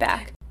never came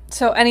back.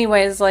 So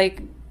anyways,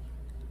 like,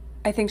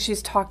 I think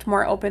she's talked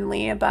more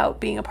openly about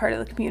being a part of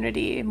the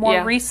community more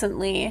Yeah.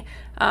 recently.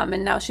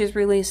 And now she's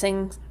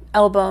releasing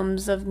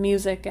albums of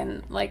music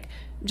and, like,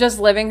 just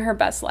living her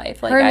best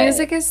life. Like, Her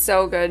music is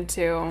so good,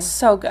 too.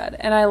 so good.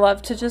 And I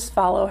love to just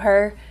follow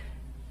her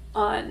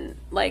on,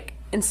 like,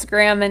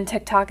 Instagram and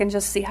TikTok and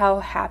just see how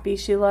happy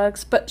she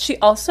looks. But she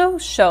also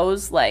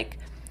shows, like,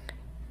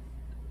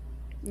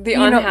 The you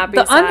know, unhappy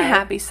the side.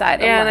 unhappy side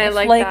of Yeah, and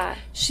life. I like that.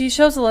 She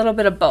shows a little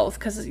bit of both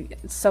because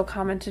it's so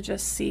common to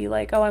just see,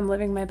 like, oh, I'm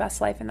living my best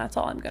life and that's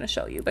all I'm going to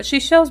show you. But she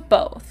shows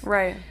both.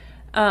 Right.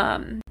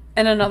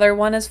 And another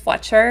one is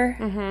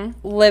Fletcher,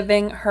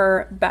 living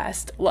her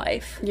best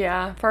life.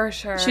 Yeah, for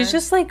sure. She's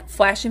just, like,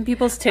 flashing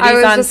people's titties I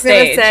was on just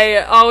stage. gonna say,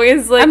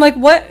 always like. I'm like,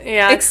 what?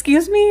 Yeah.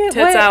 Excuse me?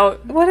 Tits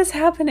out. What is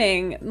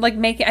happening? Like,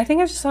 I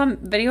think I just saw a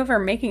video of her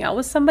making out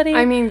with somebody.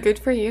 I mean, good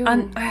for you.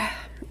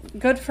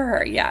 Good for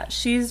her. Yeah,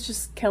 she's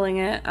just killing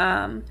it.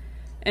 And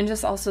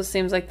just also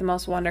seems like the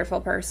most wonderful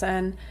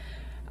person.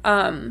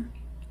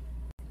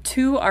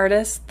 Two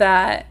artists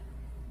that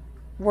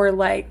were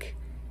like,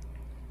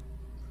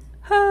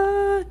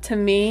 to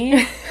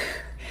me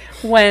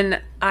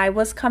when I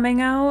was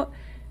coming out,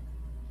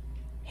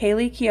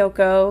 Haley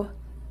Kiyoko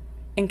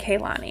and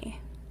Kehlani.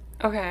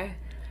 Okay.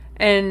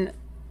 And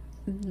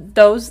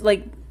those,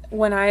 like,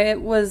 when I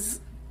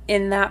was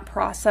in that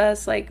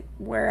process, like,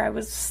 where I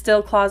was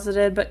still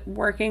closeted but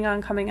working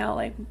on coming out,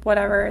 like,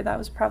 whatever, that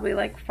was probably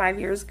like 5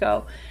 years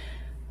ago,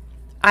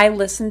 I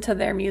listened to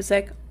their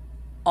music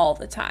all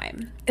the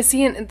time.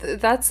 See, and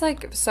that's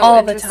like so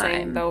All the interesting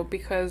time. though,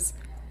 because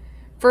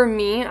for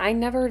me, I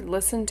never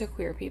listened to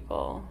queer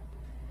people,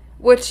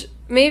 which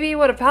maybe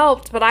would have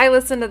helped, but I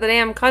listened to the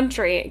damn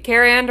country,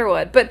 Carrie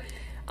Underwood. But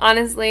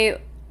honestly,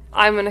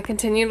 I'm gonna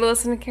continue to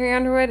listen to Carrie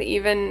Underwood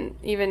even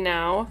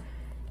now.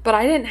 But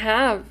I didn't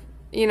have,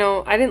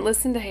 I didn't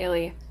listen to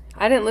Haley.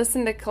 I didn't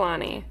listen to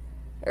Kehlani.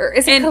 Or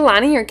is it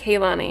Kehlani or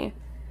Kehlani?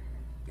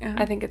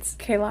 I think it's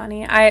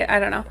Kehlani. I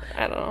don't know.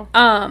 I don't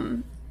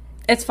know.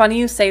 It's funny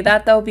you say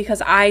that, though,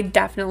 because I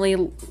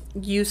definitely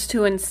used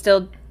to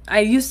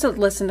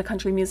listen to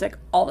country music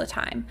all the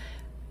time.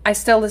 I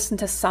still listen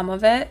to some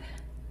of it,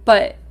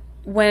 but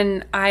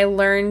when I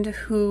learned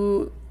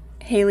who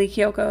Haley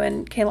Kiyoko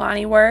and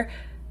Kehlani were,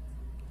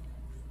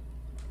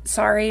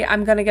 sorry,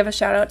 I'm going to give a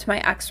shout out to my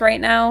ex right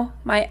now.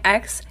 My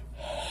ex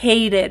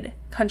hated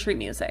country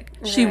music.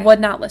 Okay. She would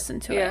not listen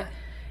to it.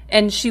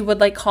 And she would,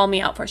 like, call me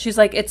out for it. She's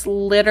like, it's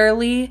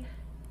literally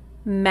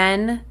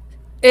men...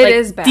 It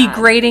is bad.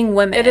 Degrading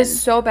women. It is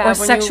so bad. Or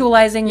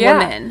sexualizing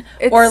women.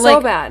 It's or, so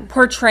like, bad.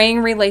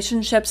 Portraying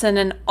relationships in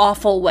an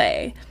awful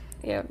way.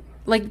 Yep.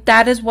 Like,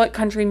 that is what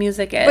country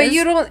music is. But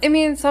you don't, I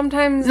mean,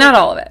 sometimes... Not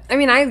all of it. I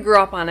mean, I grew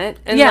up on it.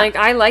 And, like,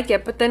 I like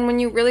it. But then when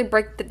you really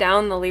break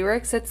down the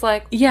lyrics, it's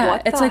like,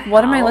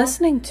 what am I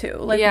listening to?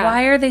 Like,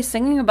 why are they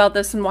singing about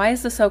this? And why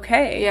is this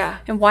okay? Yeah.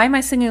 And why am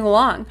I singing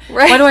along?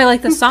 Right. Why do I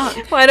like this song?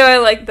 Why do I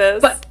like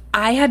this? But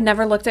I had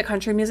never looked at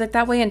country music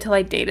that way until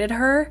I dated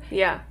her.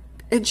 Yeah.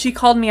 And she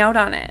called me out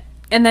on it.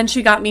 And then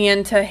she got me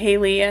into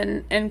Haley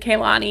and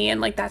Kehlani,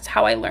 and, like, that's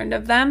how I learned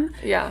of them.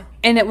 Yeah.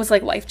 And it was,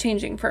 like,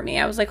 life-changing for me.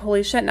 I was like,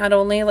 holy shit, not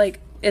only,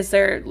 like, is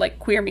there, like,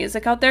 queer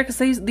music out there? Because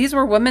these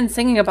were women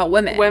singing about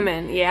women.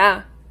 Women,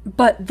 yeah.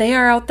 But they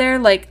are out there,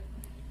 like,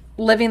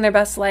 living their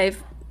best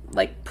life,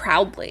 like,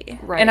 proudly.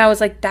 Right. And I was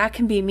like, that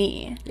can be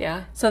me.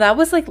 Yeah. So that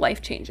was, like,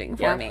 life-changing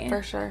for me. Yeah,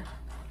 for sure.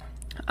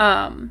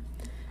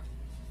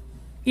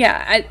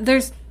 Yeah,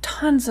 there's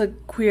tons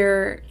of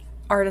queer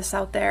artists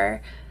out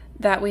there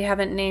that we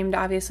haven't named.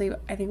 Obviously,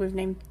 I think we've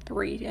named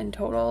 3 in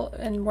total,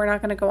 and we're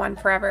not going to go on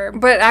forever.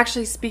 But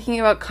actually, speaking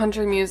about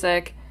country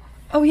music...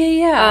 Oh,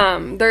 yeah.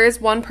 There is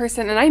one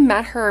person, and I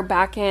met her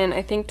back in,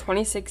 I think,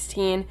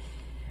 2016.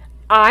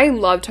 I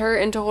loved her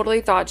and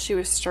totally thought she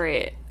was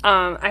straight.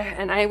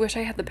 I wish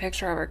I had the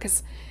picture of her,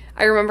 because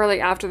I remember,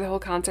 like, after the whole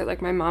concert,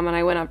 like, my mom and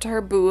I went up to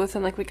her booth,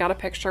 and, like, we got a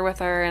picture with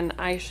her, and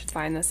I should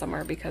find this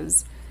somewhere,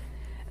 because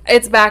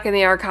it's back in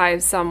the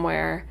archives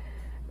somewhere.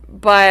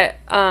 But,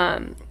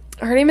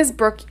 her name is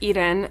Brooke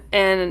Eden,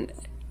 and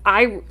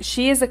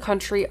she is a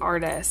country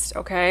artist,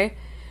 okay?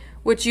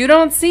 Which you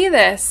don't see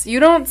this. You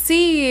don't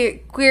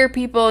see queer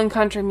people in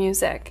country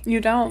music. You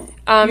don't.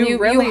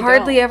 You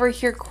hardly ever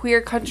hear queer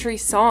country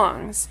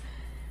songs.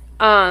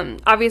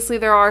 Obviously,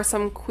 there are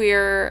some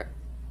queer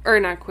or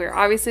not queer.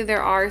 Obviously,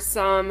 there are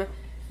some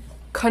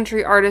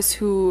country artists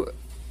who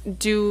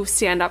do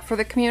stand up for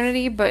the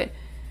community, but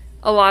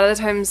a lot of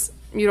the times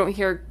you don't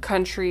hear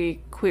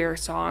country queer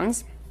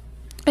songs.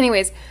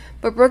 Anyways,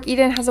 but Brooke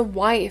Eden has a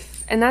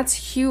wife, and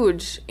that's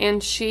huge.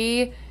 And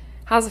she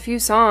has a few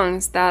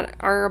songs that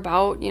are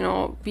about, you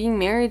know, being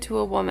married to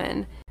a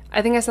woman.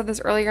 I think I said this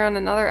earlier on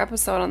another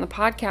episode on the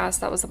podcast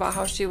that was about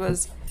how she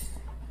was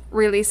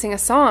releasing a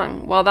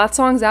song. Well, that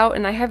song's out,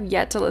 and I have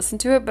yet to listen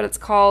to it, but it's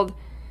called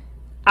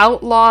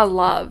Outlaw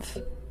Love.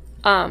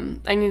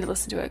 I need to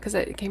listen to it because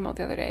it came out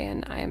the other day,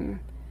 and I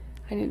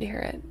need to hear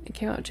it. It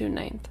came out June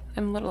 9th.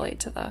 I'm a little late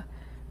to the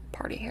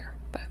party here,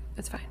 but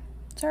it's fine.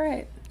 It's all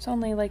right. It's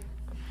only like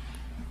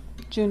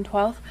June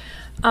 12th.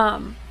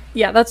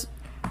 Yeah, that's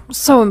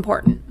so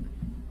important.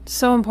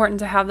 So important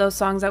to have those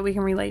songs that we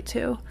can relate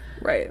to.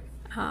 Right.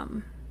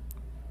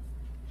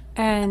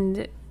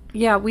 And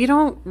yeah, we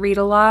don't read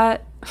a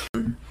lot.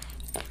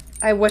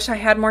 I wish I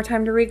had more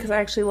time to read because I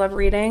actually love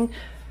reading.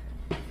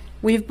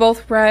 We've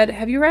both read.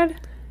 Have you read?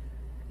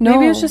 No.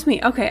 Maybe it's just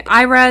me. Okay,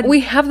 I read.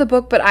 We have the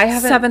book, but I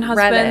haven't Seven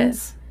read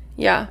Husbands.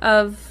 it. Yeah.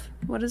 Of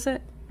what is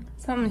it?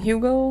 Something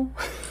Hugo.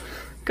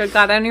 Good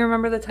God, I don't even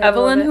remember the title.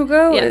 Evelyn of it.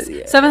 Hugo? Yes.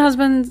 Yeah. Seven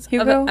Husbands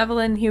Hugo? of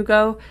Evelyn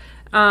Hugo.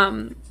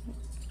 I've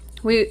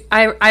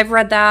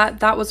read that.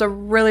 That was a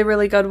really,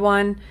 really good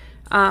one.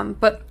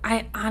 But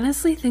I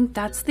honestly think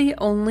that's the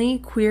only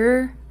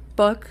queer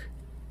book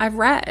I've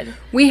read.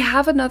 We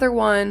have another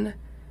one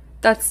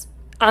that's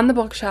on the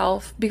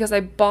bookshelf because I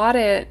bought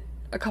it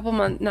not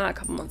a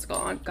couple months ago.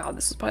 Oh God,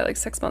 this was probably like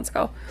 6 months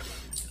ago.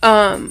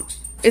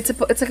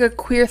 It's like a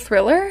queer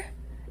thriller,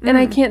 and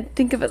I can't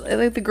think of it,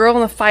 like The Girl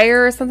in the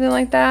Fire or something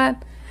like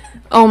that.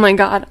 Oh my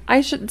God,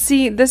 I should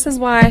see. This is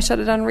why I should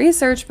have done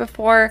research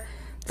before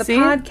the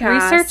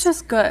podcast. Research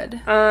is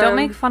good. Don't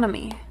make fun of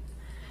me.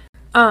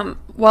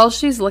 While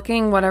she's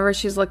looking whatever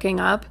she's looking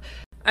up,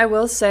 I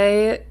will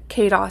say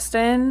Kate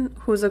Austin,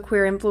 who's a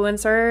queer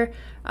influencer,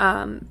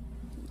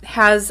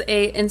 has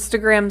a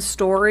Instagram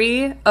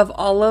story of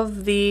all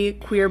of the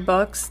queer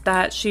books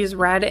that she's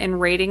read and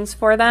ratings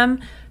for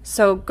them.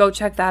 So go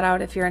check that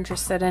out if you're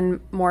interested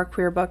in more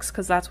queer books,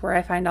 because that's where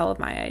I find all of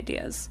my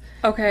ideas.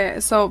 Okay,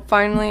 so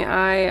finally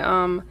I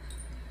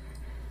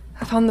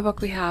found the book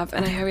we have,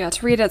 and I have yet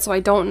to read it, so I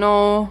don't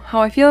know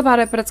how I feel about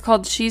it, but it's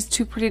called She's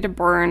Too Pretty to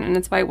Burn, and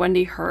it's by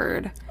Wendy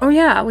Hurd. Oh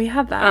yeah, we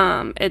have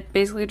that. It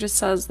basically just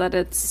says that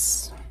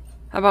it's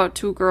about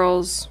two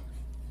girls.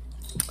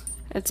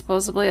 It's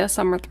supposedly a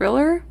summer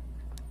thriller.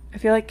 I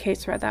feel like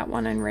Kate's read that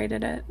one and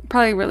rated it.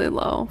 Probably really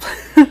low.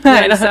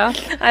 Yeah,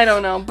 I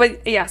don't know.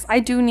 But yes,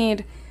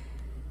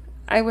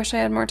 I wish I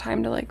had more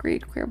time to like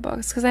read queer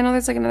books, because I know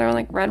there's like another one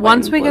like Red,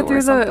 once White, and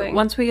Blue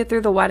once we get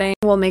through the wedding,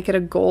 we'll make it a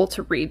goal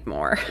to read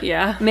more.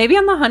 Yeah. Maybe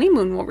on the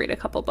honeymoon we'll read a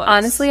couple books.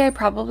 Honestly, I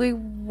probably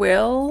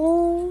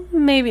will.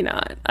 Maybe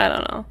not. I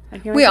don't know.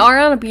 We like are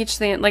on a beach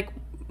thing.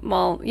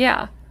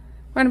 Yeah.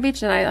 We're on a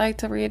beach, and I like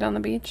to read on the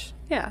beach.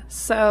 Yeah,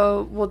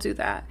 so we'll do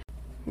that.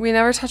 We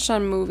never touched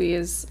on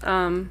movies.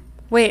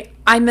 Wait,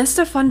 I missed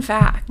a fun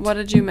fact. What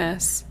did you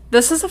miss?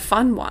 This is a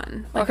fun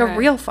one. Like a Okay.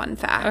 real fun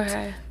fact.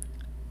 Okay.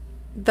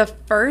 The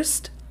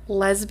first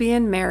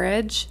lesbian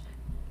marriage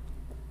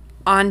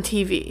on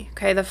TV.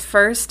 Okay, the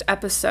first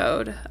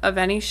episode of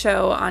any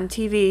show on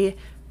TV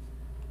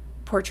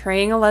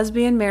portraying a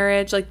lesbian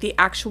marriage, like the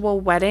actual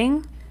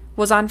wedding,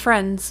 was on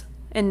Friends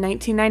in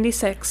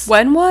 1996.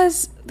 When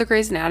was the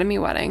Grey's Anatomy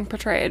wedding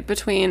portrayed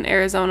between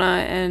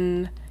Arizona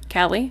and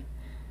Cali?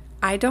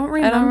 I don't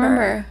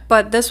remember.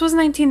 But this was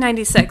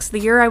 1996, the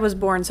year I was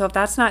born. So if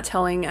that's not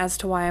telling as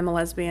to why I'm a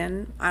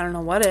lesbian, I don't know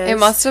what is. It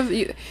must have.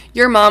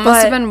 Your mom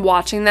must have been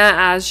watching that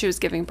as she was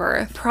giving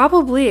birth.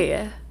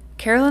 Probably.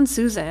 Carolyn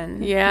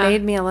Susan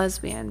made me a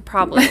lesbian.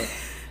 Probably.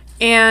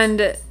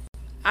 And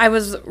I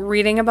was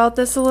reading about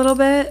this a little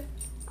bit.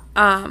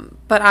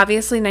 But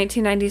obviously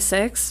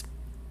 1996,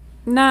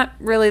 not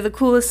really the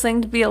coolest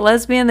thing to be a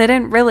lesbian. They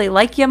didn't really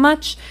like you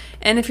much.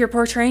 And if you're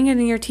portraying it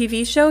in your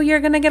TV show, you're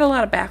going to get a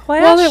lot of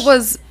backlash. Well, it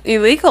was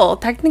illegal,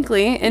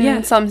 technically,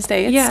 in some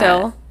states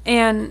still.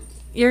 And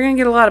you're going to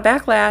get a lot of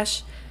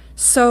backlash.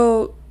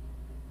 So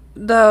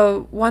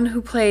the one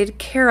who played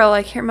Carol,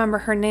 I can't remember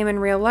her name in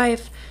real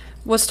life,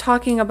 was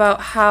talking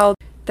about how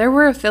there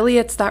were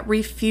affiliates that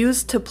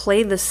refused to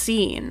play the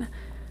scene,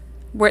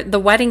 where the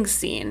wedding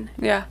scene,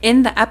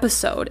 in the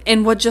episode,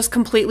 and would just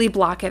completely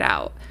block it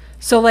out.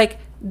 So, like,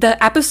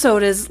 the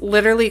episode is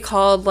literally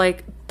called,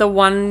 like, the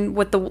one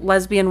with the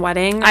lesbian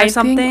wedding or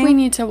something. I think we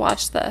need to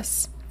watch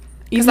this.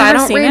 Because I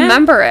don't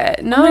remember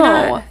it. No. Oh my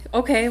God.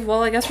 Okay,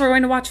 well, I guess we're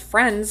going to watch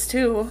Friends,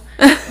 too.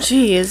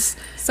 Jeez.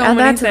 So add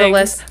many that to the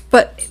list.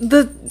 But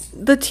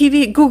the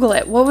TV, Google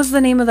it. What was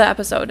the name of the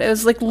episode? It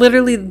was, like,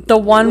 literally the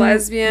one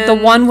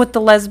with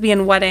the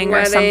lesbian wedding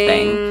or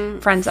something.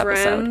 Friends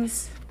episode.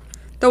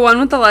 The one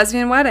with the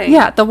lesbian wedding.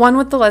 Yeah, the one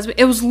with the lesbian.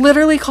 It was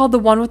literally called The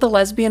One with the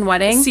Lesbian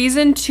Wedding.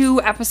 Season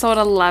 2, episode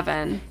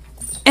 11.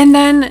 And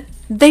then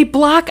they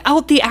block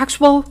out the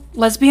actual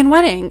lesbian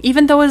wedding,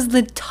 even though it's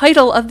the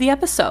title of the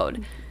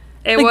episode.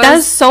 It Like, was, that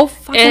is so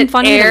fucking it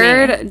funny to me.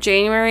 aired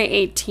January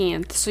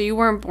 18th, so you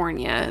weren't born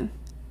yet.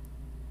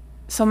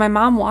 So my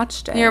mom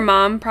watched it. Your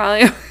mom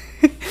probably...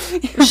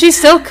 She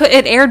still could.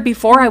 It aired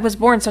before I was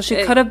born, so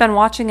she could have been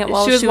watching it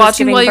while she was was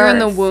watching giving while you were in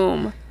birth. the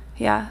womb.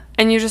 Yeah.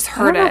 And you just I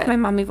heard don't know if it. my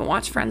mom even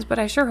watched Friends, but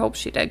I sure hope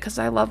she did, because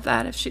I love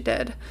that if she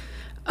did.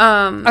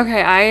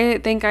 Okay, I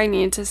think I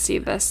need to see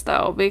this,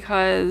 though,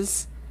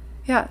 because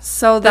Yeah,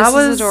 so this that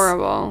was is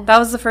adorable. That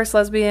was the first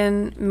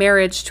lesbian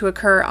marriage to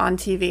occur on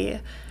TV.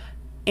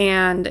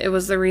 And it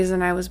was the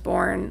reason I was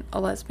born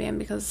a lesbian,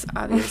 because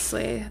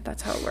obviously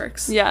that's how it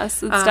works.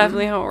 Yes, it's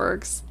definitely how it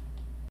works.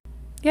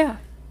 Yeah.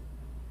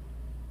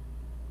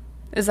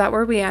 Is that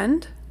where we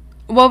end?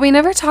 Well, we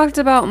never talked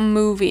about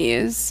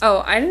movies.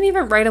 Oh, I didn't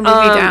even write a movie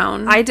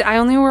down. I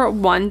only wrote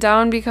one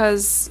down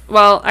because,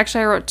 well,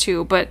 actually I wrote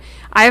two, but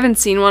I haven't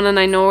seen one, and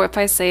I know if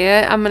I say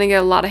it, I'm going to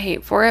get a lot of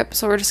hate for it,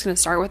 so we're just going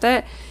to start with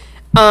it.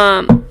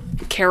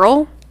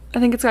 Carol. I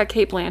think it's got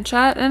Cate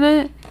Blanchett in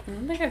it. I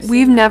don't think I've seen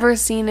We've that. never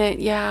seen it,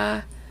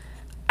 yeah.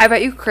 I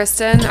bet you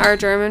Kristen, our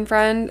German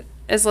friend,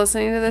 is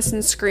listening to this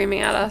and screaming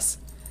at us.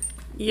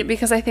 Yeah,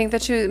 because I think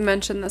that you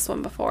mentioned this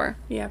one before.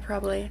 Yeah,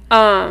 probably.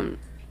 But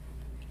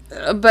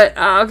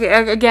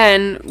okay,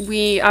 again,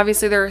 we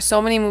obviously there are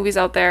so many movies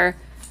out there.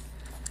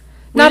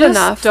 Not We just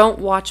enough. Don't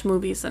watch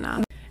movies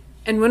enough.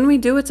 And when we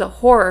do, it's a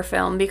horror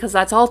film, because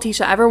that's all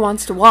Tisha ever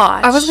wants to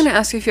watch. I was gonna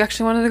ask you if you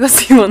actually wanted to go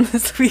see one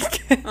this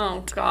weekend.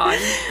 Oh, God.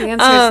 The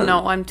answer is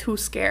no. I'm too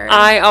scared.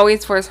 I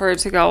always force her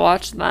to go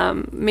watch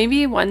them.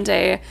 Maybe one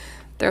day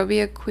there will be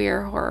a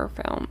queer horror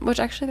film, which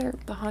actually they're.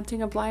 The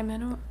Haunting of Bly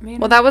Manor.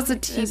 Well, that was a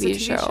It's TV,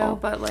 show.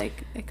 but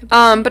like it could.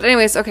 But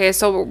anyways, okay,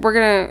 so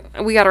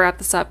we gotta wrap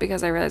this up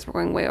because I realize we're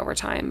going way over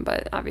time.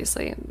 But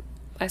obviously,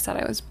 I said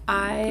I was.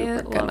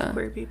 I love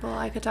queer people.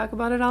 I could talk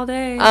about it all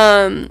day.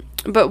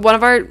 But one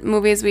of our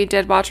movies we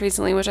did watch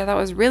recently, which I thought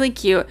was really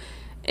cute,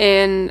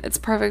 and it's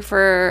perfect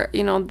for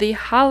the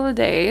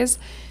holidays,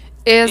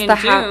 is in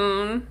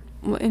June.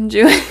 In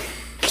June.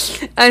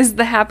 As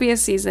The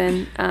Happiest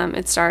Season.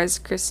 It stars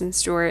Kristen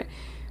Stewart,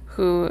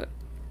 who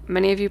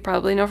many of you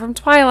probably know from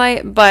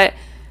Twilight, but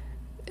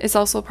is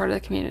also part of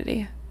the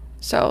Community.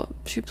 So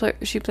she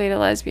played a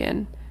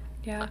lesbian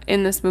Yeah.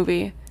 in this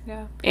movie,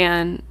 Yeah.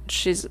 and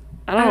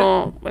I don't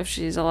know if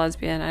she's a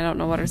lesbian. I don't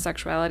know what her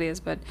sexuality is,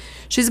 but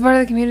she's a part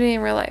of the Community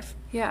in real life.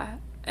 Yeah.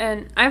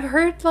 And I've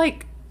heard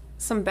like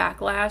some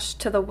backlash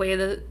to the way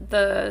that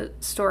the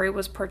story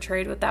was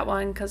portrayed with that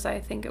one, because I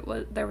think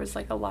there was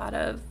like a lot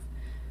of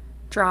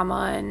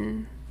drama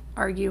and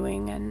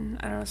arguing, and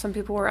I don't know, some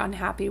people were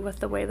unhappy with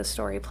the way the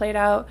story played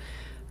out.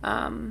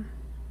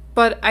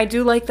 But I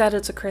do like that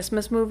it's a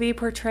Christmas movie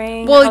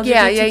portraying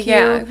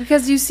LGBTQ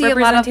because you see a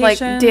lot of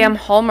like representation. damn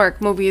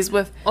Hallmark movies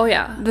with Oh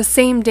yeah. the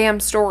same damn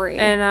story.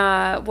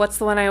 And what's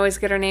the one I always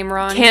get her name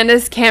wrong?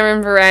 Candace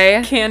Cameron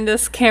Bure.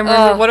 Candace Cameron.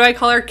 Ugh. What do I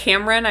call her?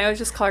 Cameron? I always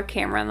just call her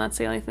Cameron. That's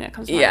the only thing that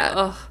comes to mind. Yeah.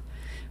 Ugh.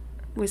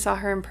 We saw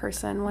her in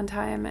person one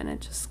time, and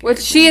it just scared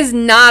Which she is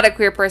not a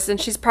queer person.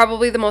 She's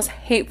probably the most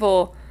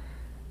hateful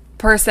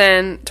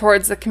person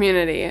towards the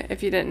community,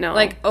 if you didn't know.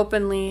 like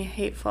openly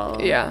hateful.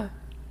 yeah.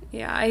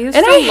 Yeah, I used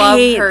And to love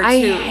her too. I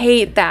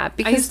hate that I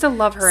because used to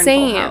love her in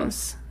same. Full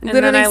House. And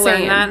Literally then I learned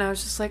same. that, and I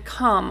was just like,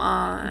 come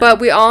on.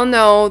 But we all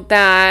know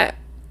that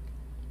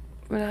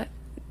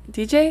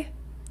DJ?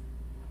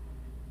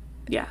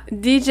 yeah,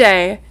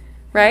 DJ,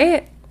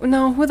 right?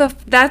 No,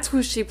 that's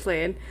who she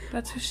played.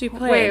 that's who she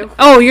played. Wait.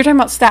 Oh, you're talking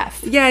about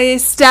Steph. Yeah,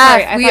 Steph.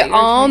 Sorry, I We thought you were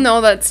all saying-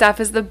 know that Steph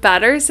is the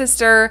better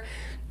sister.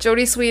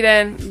 Jodie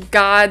Sweetin,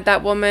 God,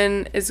 that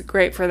woman is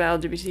great for the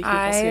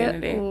LGBTQ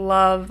community. I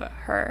love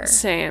her.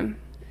 Same.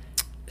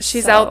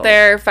 She's So- out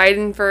there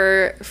fighting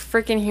for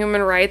freaking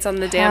human rights on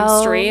the damn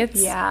Hell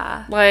streets.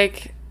 Yeah.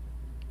 Like,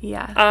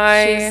 Yeah.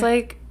 She's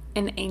like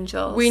an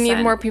angel. we need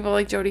sent more people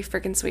like Jodie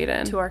freaking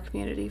Sweetin. to our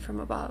community from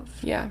above.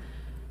 Yeah.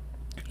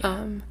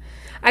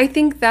 I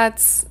think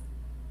that's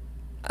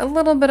a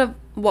little bit of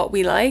what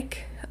we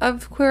like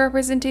of queer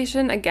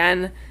representation.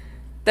 Again,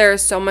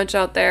 there's so much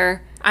out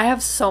there. I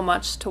have so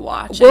much to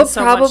watch. We'll and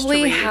so much to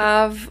probably read.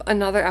 have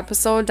another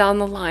episode down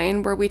the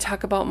line where we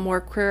talk about more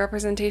queer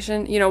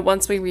representation.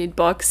 Once we read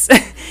books,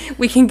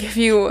 we can give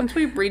you Once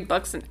we read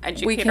books and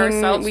educate we can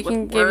ourselves, we with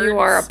can give you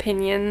our words.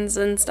 opinions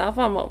and stuff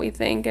on what we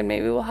think, and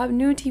maybe we'll have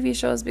new TV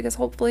shows because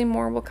hopefully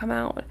more will come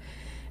out,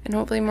 and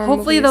hopefully more.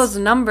 Hopefully, movies. those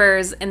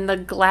numbers in the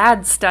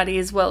GLAAD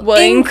studies will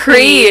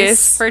increase.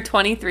 increase for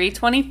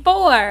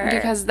 23-24.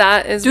 because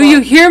that is. Do you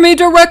hear me,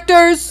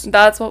 directors?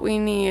 That's what we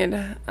need.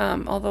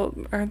 Although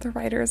aren't the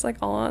writers like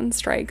all on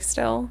strike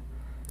still?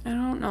 I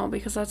don't know,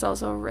 because that's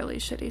also a really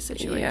shitty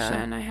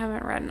situation. Yeah. I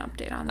haven't read an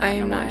update on that. I'm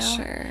in a not while.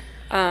 sure.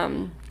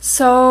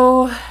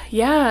 So,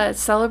 yeah,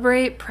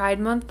 celebrate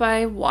Pride Month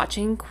by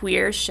watching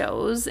queer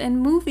shows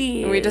and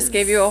movies. We just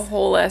gave you a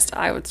whole list.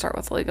 I would start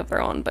with League of Their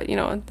Own, but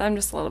I'm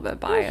just a little bit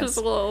It's biased. just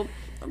a little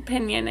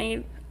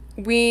opinionate.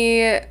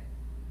 We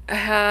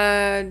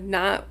have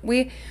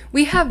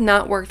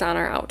not worked on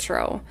our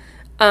outro.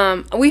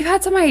 We've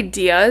had some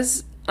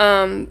ideas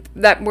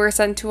that were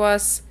sent to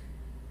us.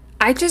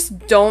 I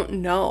just don't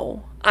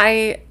know.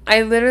 I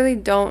literally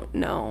don't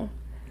know.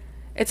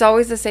 It's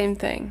always the same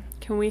thing.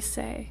 Can we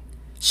say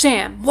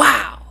sham?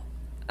 Wow.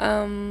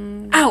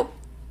 Out.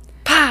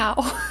 Pow.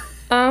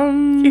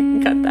 You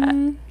can cut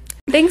that.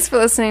 Thanks for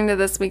listening to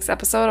this week's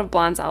episode of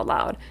Blondes Out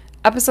Loud.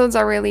 Episodes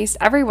are released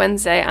every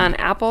Wednesday on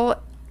Apple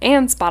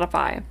and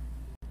Spotify.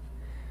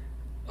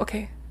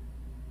 Okay,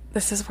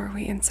 this is where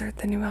we insert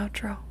the new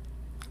outro.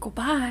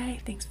 Goodbye.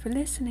 Thanks for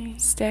listening.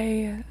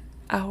 Stay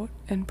out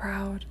and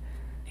proud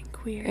And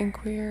queer. and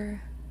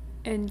queer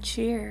And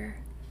cheer.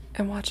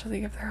 and watch A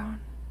League of Their Own.